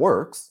if Yeah. that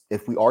works,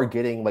 if we are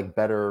getting like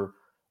better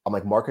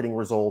like marketing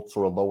results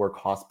or a lower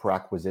cost per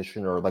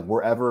acquisition, or like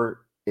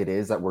wherever it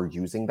is that we're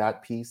using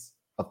that piece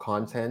of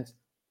content,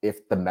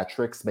 if the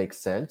metrics make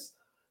sense,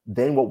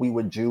 then what we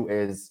would do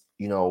is,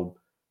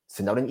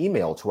 send out an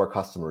email to our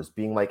customers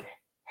being like,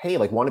 hey,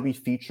 like want to be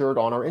featured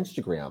on our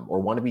Instagram, or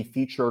want to be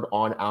featured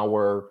on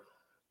our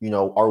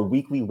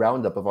weekly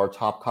roundup of our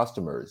top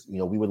customers.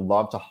 We would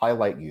love to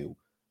highlight you.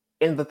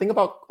 And the thing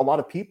about a lot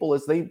of people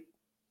is they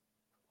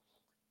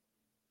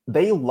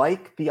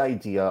like the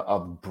idea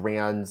of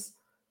brands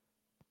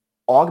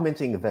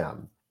augmenting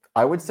them.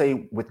 I would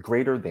say with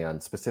Greater Than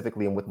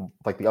specifically, and with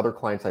like the other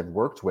clients I've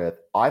worked with,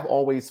 I've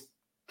always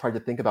tried to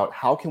think about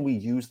how can we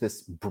use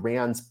this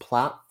brand's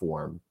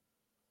platform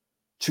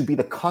to be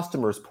the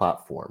customer's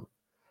platform.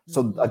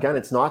 So again,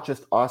 it's not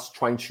just us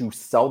trying to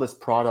sell this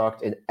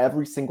product, and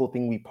every single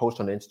thing we post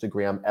on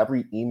Instagram,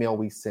 every email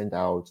we send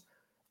out,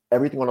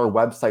 everything on our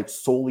website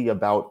solely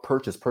about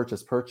purchase,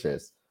 purchase,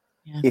 purchase.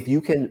 Yeah. If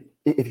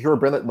you're a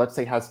brand that, let's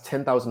say, has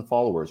 10,000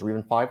 followers or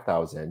even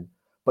 5,000,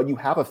 but you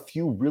have a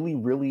few really,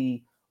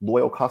 really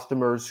loyal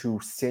customers who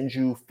send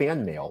you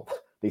fan mail,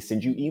 they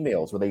send you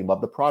emails where they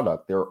love the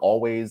product, they're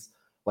always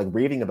like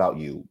raving about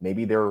you.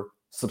 Maybe they're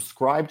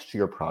subscribed to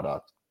your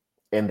product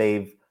and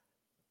they've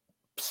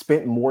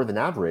spent more than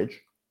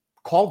average.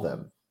 Call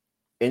them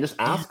and just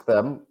ask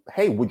them,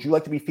 hey, would you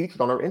like to be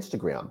featured on our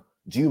Instagram?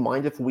 Do you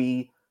mind if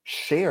we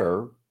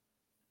share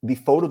the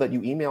photo that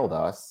you emailed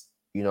us,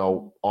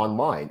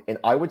 online? And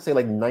I would say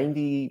like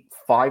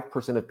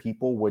 95% of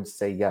people would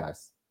say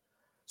yes.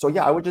 So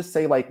yeah, I would just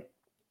say, like,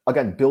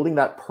 again, building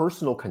that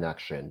personal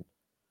connection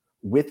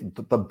with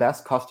the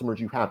best customers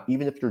you have,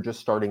 even if you're just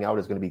starting out,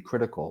 is going to be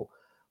critical,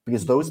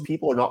 because those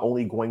people are not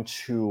only going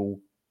to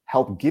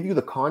help give you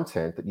the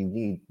content that you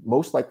need,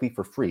 most likely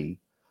for free,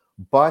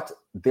 but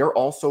they're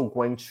also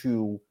going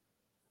to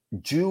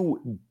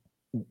do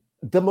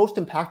the most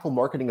impactful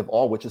marketing of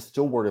all, which is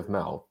still word of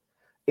mouth.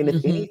 And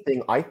if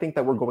anything, I think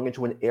that we're going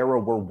into an era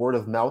where word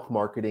of mouth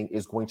marketing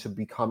is going to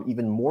become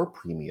even more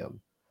premium,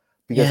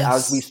 because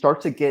as we start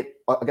to get,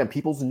 again,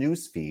 people's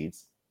news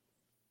feeds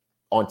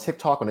on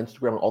TikTok, on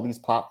Instagram, on all these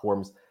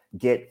platforms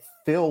get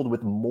filled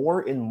with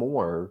more and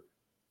more,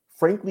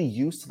 frankly,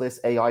 useless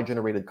AI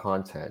generated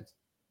content.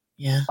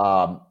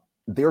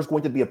 There's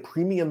going to be a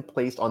premium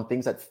placed on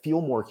things that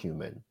feel more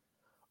human,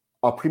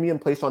 a premium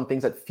placed on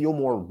things that feel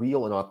more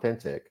real and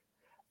authentic.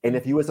 And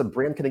if you as a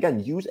brand can,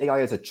 again, use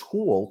AI as a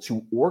tool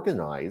to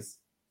organize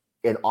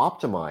and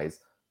optimize,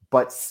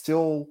 but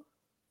still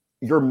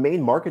your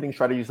main marketing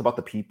strategy is about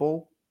the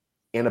people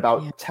and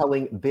about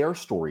telling their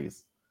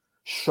stories,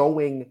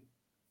 showing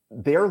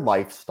their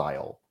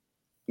lifestyle,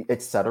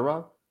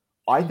 etc.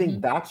 I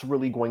think that's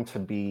really going to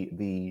be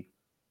the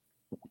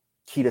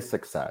key to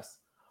success,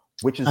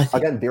 which is,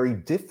 again, very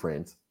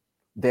different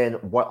than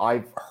what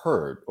I've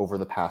heard over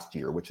the past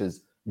year, which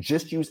is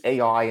just use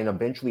AI and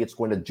eventually it's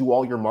going to do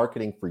all your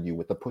marketing for you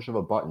with the push of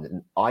a button.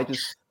 And I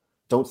just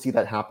don't see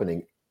that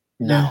happening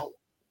now.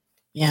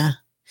 Yeah.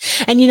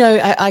 And,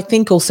 I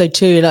think also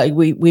too, like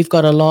we've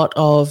got a lot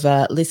of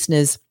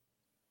listeners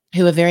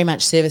who are very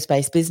much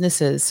service-based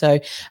businesses. So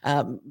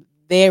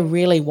they're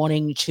really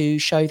wanting to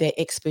show their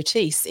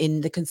expertise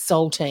in the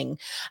consulting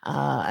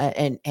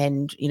and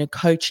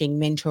coaching,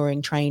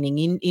 mentoring, training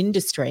in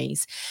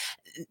industries.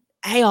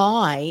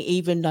 AI,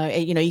 even though,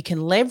 you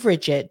can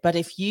leverage it, but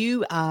if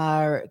you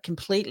are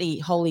completely,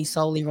 wholly,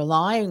 solely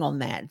relying on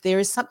that, there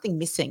is something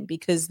missing,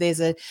 because there's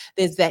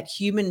that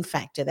human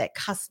factor,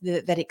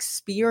 that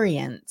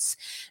experience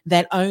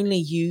that only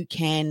you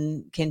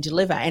can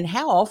deliver. And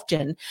how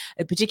often,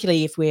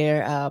 particularly if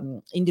we're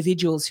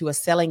individuals who are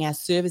selling our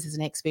services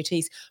and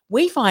expertise,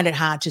 we find it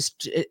hard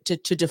just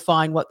to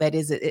define what that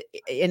is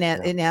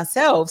in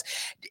ourselves.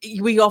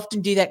 We often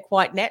do that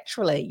quite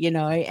naturally,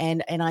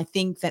 and I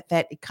think that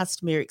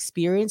customer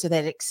experience, or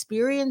that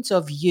experience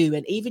of you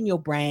and even your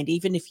brand,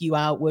 even if you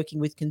are working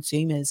with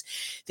consumers,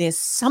 there's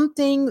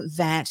something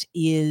that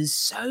is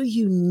so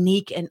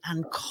unique and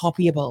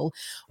uncopyable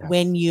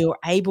when you're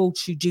able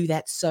to do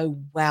that so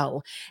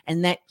well.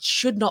 And that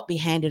should not be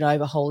handed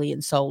over wholly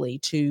and solely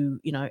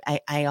to,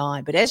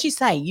 AI. But as you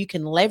say, you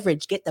can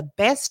get the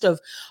best of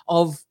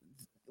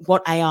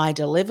what AI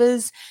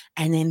delivers,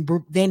 and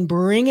then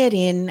bring it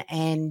in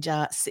and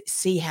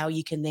see how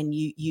you can then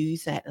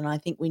use that. And I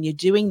think when you're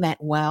doing that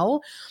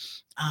well,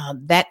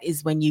 that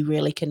is when you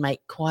really can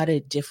make quite a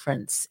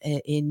difference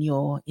in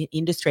your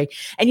industry.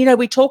 And,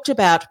 we talked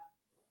about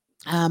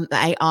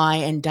AI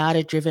and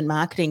data-driven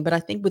marketing, but I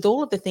think with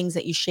all of the things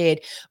that you shared,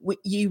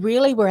 you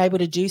really were able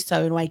to do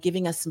so in a way,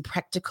 giving us some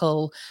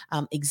practical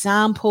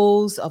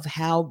examples of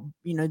how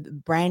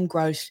brand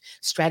growth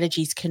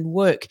strategies can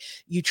work.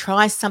 You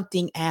try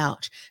something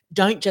out.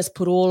 Don't just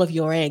put all of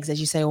your eggs, as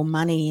you say, or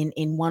money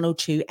in one or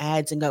two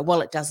ads and go,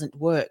 well, it doesn't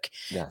work.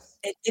 Yes.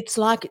 It's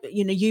like,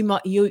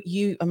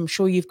 I'm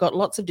sure you've got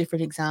lots of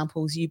different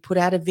examples. You put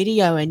out a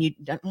video and you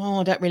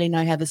don't really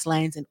know how this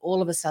lands, and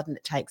all of a sudden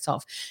it takes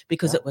off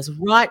because Yeah. it was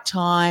right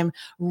time,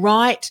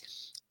 right,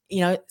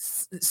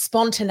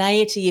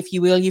 spontaneity, if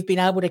you will. You've been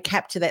able to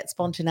capture that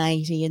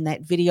spontaneity in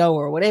that video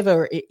or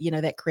whatever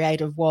that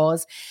creative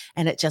was,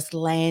 and it just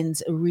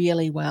lands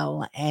really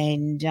well.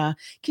 And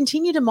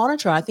continue to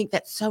monitor. I think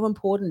that's so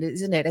important,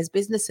 isn't it? As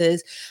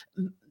businesses,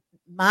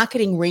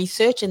 marketing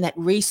research and that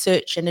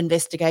research and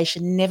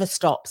investigation never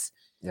stops.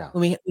 Yeah.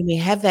 When we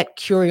have that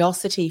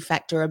curiosity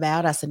factor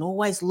about us and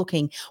always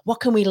looking,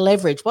 what can we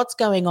leverage? What's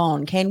going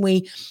on? Can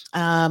we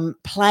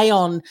play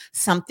on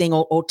something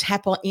or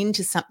tap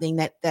into something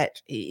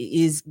that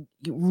is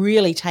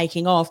really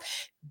taking off?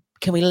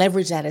 Can we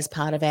leverage that as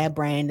part of our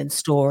brand and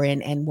story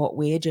and what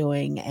we're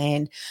doing?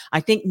 And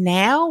I think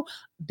now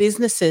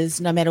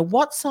businesses, no matter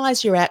what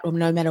size you're at or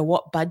no matter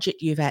what budget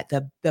you've at,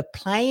 the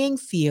playing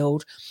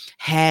field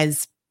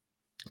has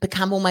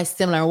become almost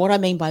similar. And what I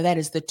mean by that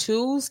is the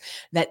tools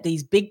that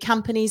these big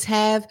companies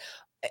have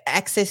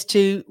access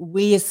to,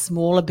 we as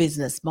smaller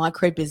business,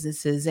 micro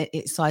businesses,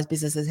 size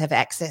businesses have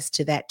access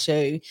to that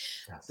too.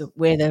 Yes.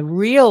 Where the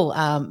real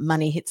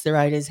money hits the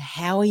road is,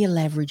 how are you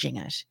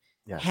leveraging it?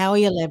 Yes. How are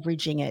you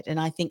leveraging it? And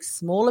I think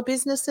smaller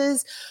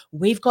businesses,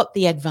 we've got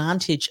the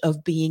advantage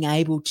of being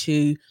able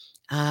to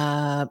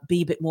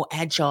be a bit more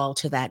agile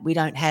to that. We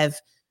don't have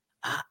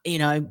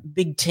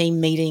big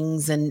team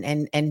meetings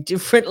and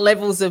different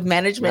levels of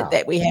management Yeah.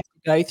 that we have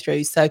to go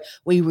through. So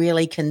we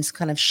really can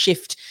kind of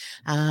shift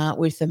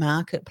with the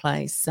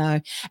marketplace.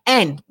 So,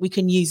 and we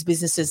can use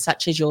businesses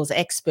such as yours,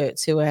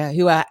 experts who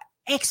are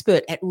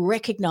expert at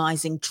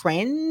recognizing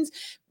trends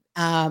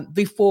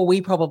before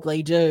we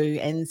probably do.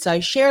 And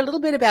so share a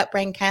little bit about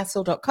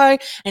brandcastle.co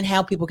and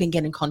how people can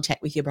get in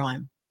contact with you,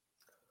 Brian.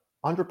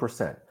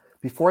 100%.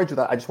 Before I do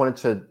that, I just wanted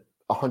to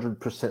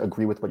 100%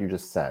 agree with what you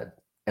just said.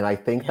 And I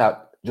think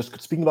that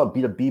just speaking about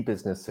B2B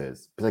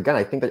businesses, because again,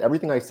 I think that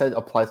everything I said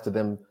applies to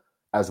them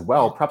as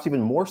well, perhaps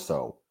even more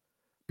so,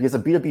 because a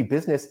B2B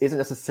business isn't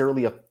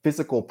necessarily a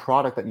physical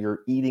product that you're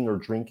eating or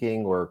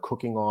drinking or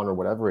cooking on or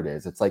whatever it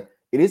is. It's like,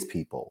 it is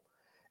people.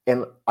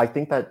 And I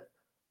think that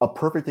a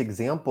perfect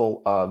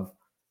example of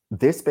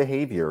this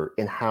behavior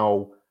and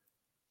how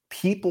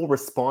people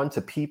respond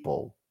to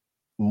people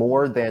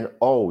more than,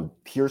 oh,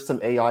 here's some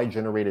AI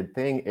generated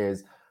thing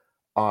is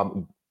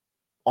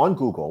on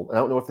Google, and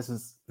I don't know if this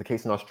is the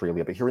case in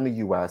Australia, but here in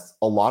the US,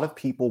 a lot of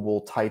people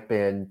will type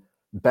in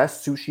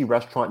best sushi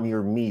restaurant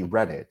near me,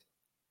 Reddit,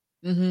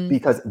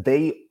 because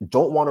they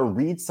don't want to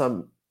read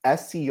some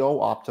SEO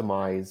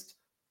optimized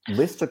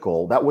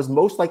listicle that was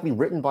most likely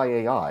written by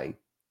AI.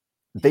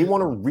 They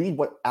want to read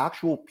what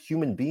actual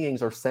human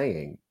beings are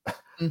saying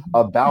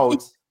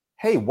about,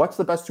 hey, what's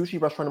the best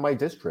sushi restaurant in my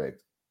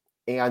district?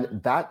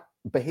 And that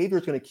behavior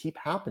is going to keep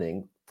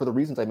happening for the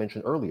reasons I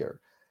mentioned earlier.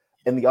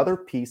 And the other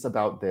piece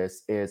about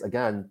this is,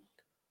 again,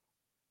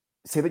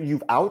 say that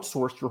you've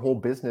outsourced your whole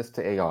business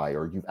to AI,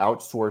 or you've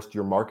outsourced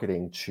your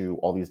marketing to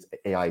all these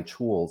AI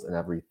tools and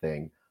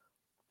everything.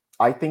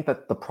 I think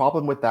that the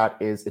problem with that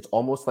is it's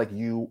almost like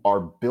you are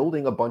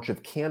building a bunch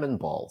of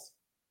cannonballs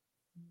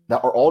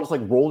that are all just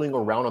like rolling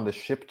around on the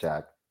ship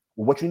deck.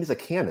 Well, what you need is a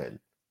cannon.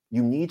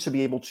 You need to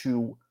be able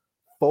to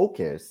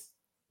focus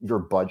your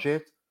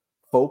budget,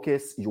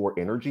 focus your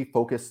energy,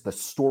 focus the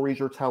stories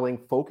you're telling,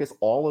 focus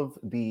all of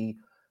the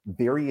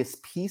various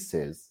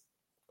pieces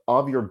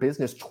of your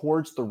business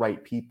towards the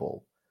right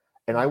people.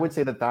 And I would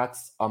say that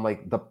that's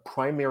like the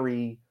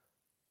primary,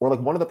 or like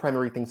one of the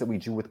primary things that we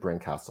do with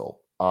Brandcastle.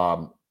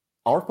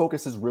 Our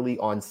focus is really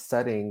on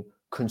setting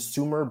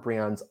consumer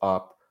brands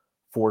up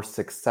for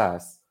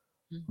success,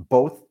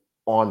 both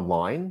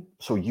online,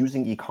 so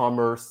using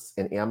e-commerce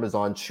and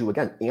Amazon to,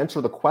 again, answer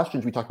the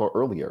questions we talked about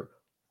earlier.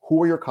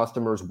 Who are your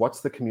customers?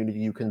 What's the community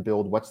you can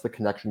build? What's the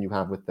connection you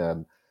have with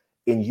them?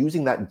 And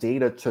using that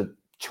data to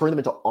turn them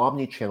into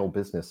omni-channel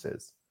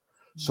businesses.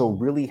 So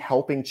really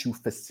helping to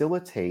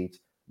facilitate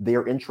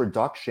their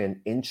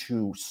introduction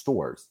into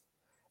stores.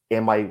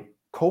 And my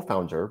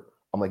co-founder,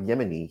 like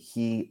Yemeni,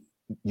 he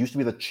used to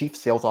be the chief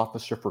sales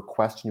officer for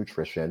Quest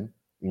Nutrition,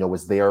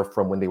 was there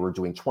from when they were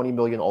doing 20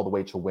 million all the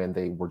way to when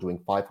they were doing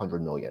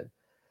 500 million.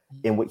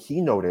 And what he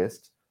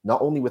noticed,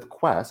 not only with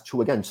Quest,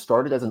 who again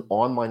started as an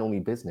online only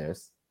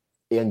business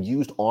and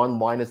used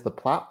online as the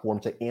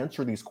platform to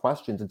answer these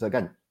questions and to,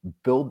 again,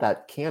 build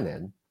that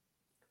canon,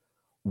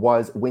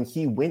 was when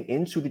he went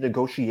into the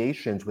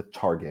negotiations with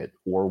Target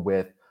or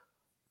with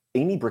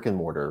any brick and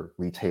mortar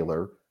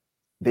retailer,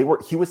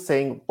 he was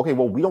saying, okay,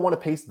 well, we don't want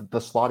to pay the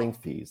slotting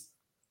fees.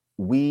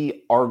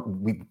 We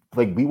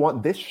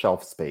want this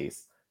shelf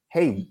space.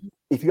 Hey,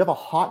 if you have a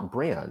hot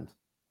brand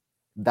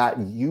that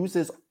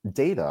uses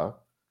data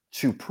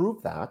to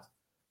prove that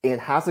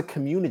and has a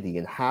community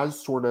and has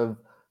sort of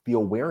the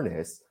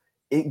awareness,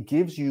 it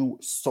gives you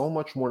so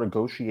much more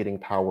negotiating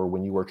power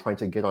when you are trying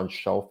to get on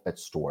shelf at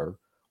store,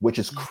 which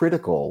is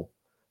critical,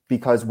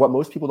 because what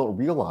most people don't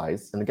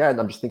realize, and again,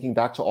 I'm just thinking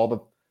back to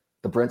all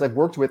the brands I've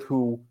worked with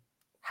who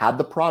had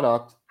the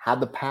product, had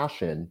the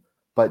passion,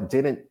 but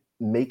didn't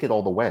make it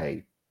all the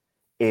way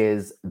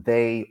is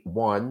they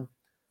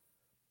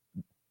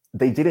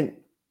didn't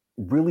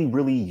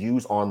really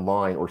use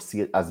online or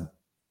see it as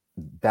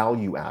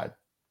value add.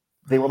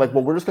 They were like,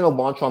 well, we're just going to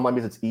launch online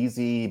because it's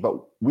easy, but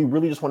we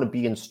really just want to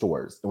be in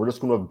stores, and we're just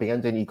going to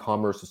abandon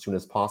e-commerce as soon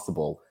as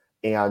possible.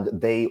 And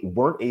they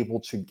weren't able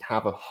to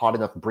have a hot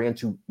enough brand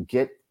to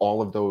get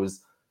all of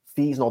those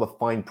fees and all the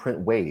fine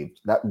print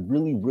waived. That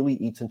really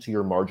eats into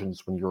your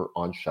margins when you're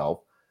on shelf.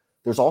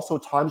 There's also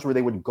times where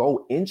they would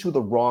go into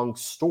the wrong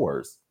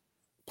stores,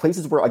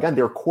 places where, again,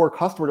 their core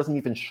customer doesn't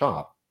even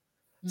shop.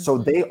 So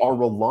they are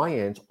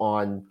reliant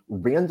on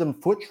random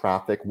foot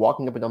traffic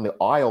walking up and down the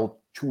aisle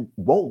who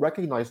won't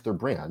recognize their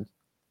brand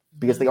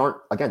because they aren't,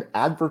 again,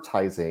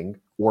 advertising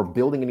or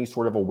building any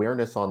sort of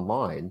awareness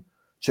online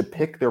to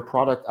pick their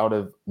product out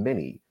of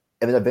many.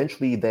 And then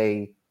eventually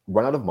they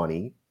run out of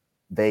money,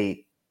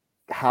 they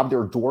have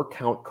their door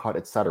count cut,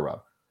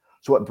 etc.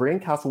 So at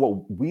Brandcastle,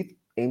 what we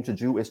aim to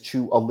do is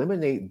to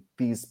eliminate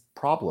these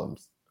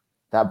problems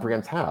that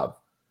brands have.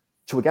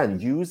 To, again,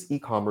 use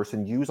e-commerce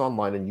and use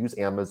online and use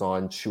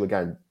Amazon to,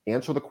 again,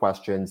 answer the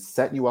questions,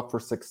 set you up for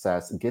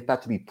success, get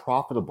that to be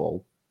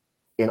profitable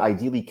and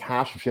ideally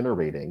cash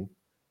generating,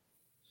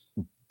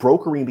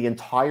 brokering the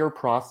entire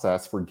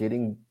process for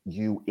getting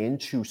you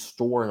into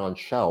store and on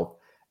shelf,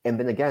 and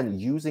then, again,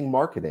 using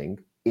marketing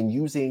and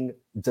using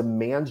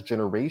demand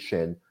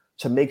generation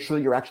to make sure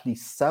you're actually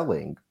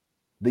selling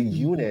the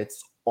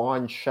units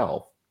on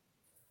shelf.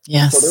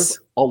 Yes. So there's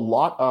a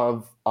lot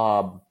of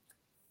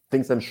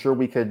things I'm sure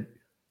we could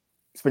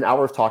spend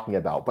hours talking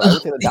about, but I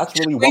would say that that's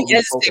really what we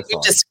focus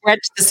on. Just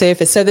scratched the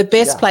surface. So the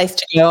best place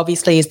to go,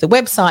 obviously, is the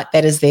website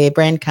that is there,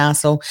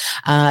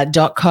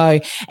 brandcastle.co.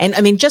 And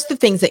I mean, just the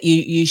things that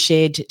you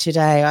shared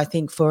today, I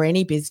think for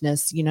any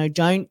business,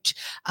 don't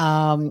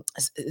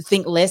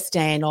think less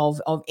than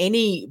of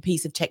any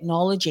piece of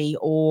technology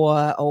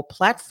or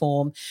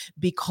platform,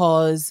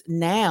 because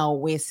now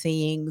we're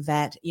seeing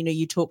that,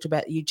 you talked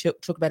about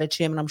a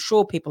term, and I'm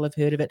sure people have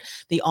heard of it,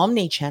 the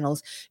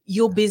omni-channels.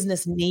 Your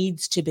business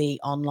needs to be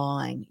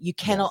online. You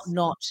cannot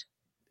not.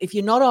 If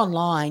you're not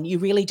online, you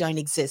really don't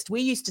exist.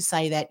 We used to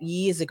say that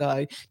years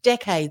ago,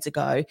 decades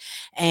ago,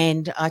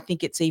 and I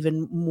think it's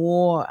even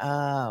more,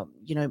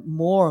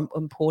 more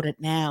important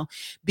now,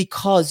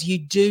 because you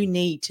do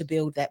need to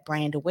build that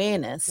brand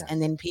awareness,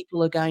 and then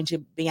people are going to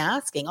be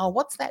asking, "Oh,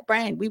 what's that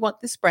brand? We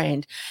want this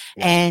brand."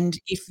 And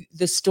if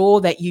the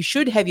store that you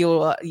should have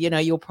your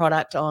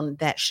product on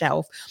that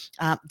shelf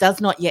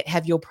does not yet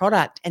have your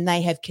product, and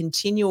they have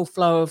continual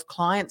flow of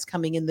clients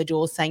coming in the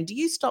door saying, "Do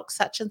you stock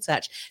such and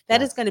such?"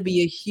 That is going to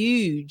be a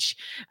huge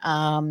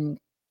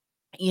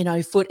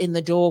foot in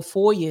the door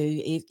for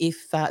you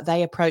if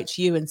they approach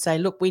you and say,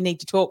 look, we need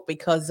to talk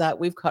because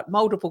we've got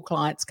multiple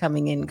clients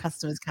coming in,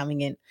 customers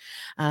coming in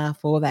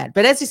for that.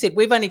 But as you said,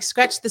 we've only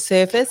scratched the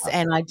surface,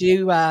 and I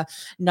do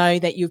know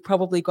that you've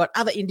probably got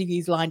other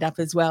interviews lined up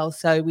as well.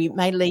 So we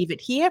may leave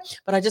it here,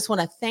 but I just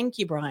want to thank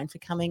you, Brian, for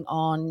coming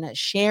on,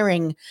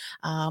 sharing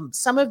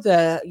some of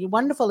the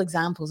wonderful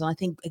examples. And I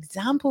think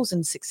examples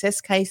and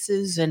success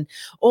cases and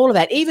all of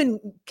that, even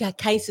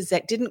cases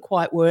that didn't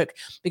quite work,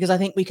 because I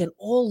think we can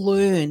all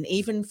learn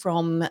even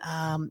from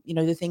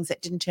the things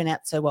that didn't turn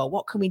out so well.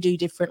 What can we do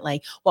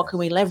differently? What can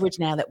we leverage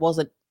now that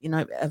wasn't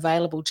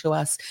available to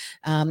us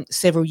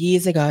several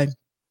years ago?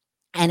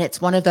 And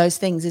it's one of those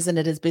things, isn't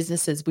it, as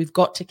businesses, we've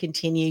got to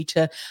continue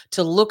to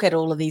look at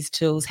all of these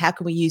tools. How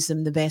can we use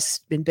them the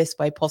best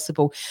way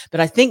possible?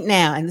 But I think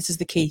now, and this is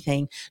the key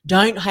thing,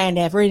 don't hand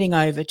everything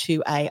over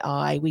to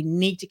AI. We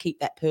need to keep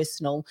that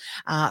personal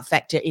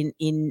factor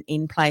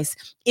in place.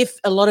 If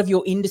a lot of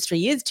your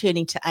industry is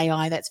turning to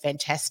AI, that's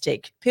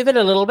fantastic. Pivot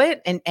a little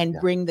bit and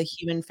bring the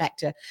human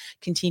factor,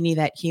 continue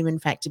that human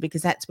factor,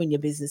 because that's when your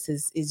business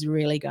is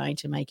really going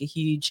to make a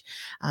huge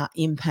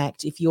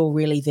impact if you're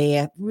really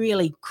there,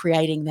 really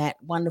creating that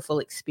wonderful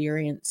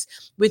experience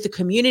with the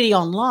community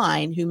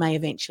online who may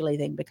eventually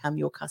then become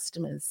your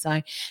customers.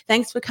 So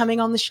thanks for coming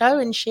on the show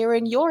and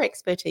sharing your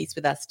expertise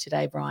with us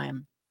today,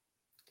 Brian.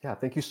 Yeah,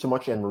 thank you so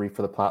much, Anne-Marie,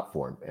 for the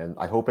platform. And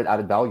I hope it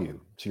added value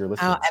to your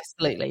listeners. Oh,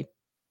 absolutely.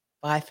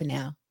 Bye for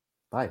now.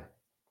 Bye.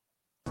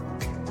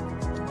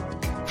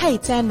 Hey,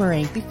 it's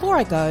Anne-Marie. Before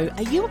I go,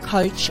 are you a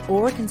coach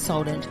or a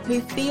consultant who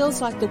feels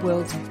like the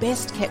world's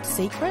best kept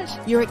secret?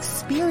 Your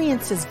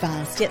experience is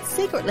vast, yet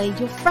secretly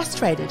you're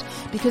frustrated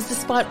because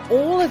despite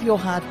all of your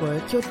hard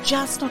work, you're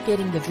just not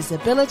getting the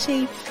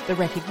visibility, the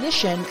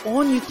recognition,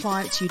 or new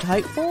clients you'd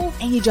hope for,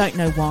 and you don't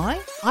know why?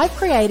 I've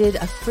created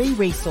a free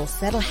resource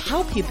that'll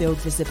help you build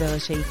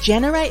visibility,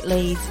 generate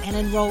leads, and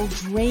enroll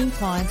dream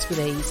clients with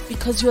ease,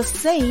 because you're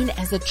seen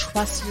as a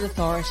trusted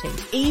authority,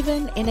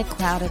 even in a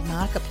crowded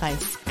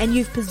marketplace. And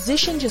you've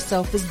positioned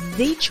yourself as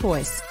the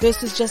choice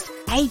versus just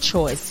a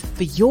choice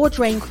for your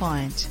dream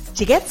client.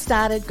 To get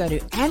started, go to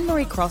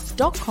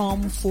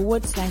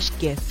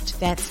annemariecross.com/gift.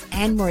 That's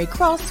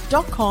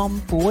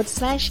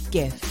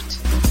annemariecross.com/gift.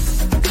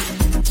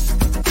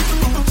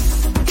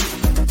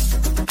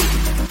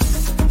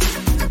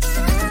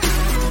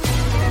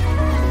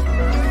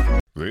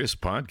 This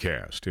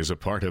podcast is a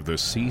part of the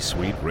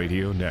C-Suite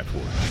Radio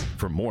Network.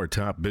 For more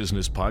top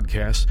business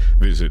podcasts,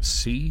 visit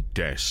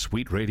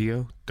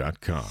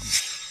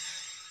c-suiteradio.com.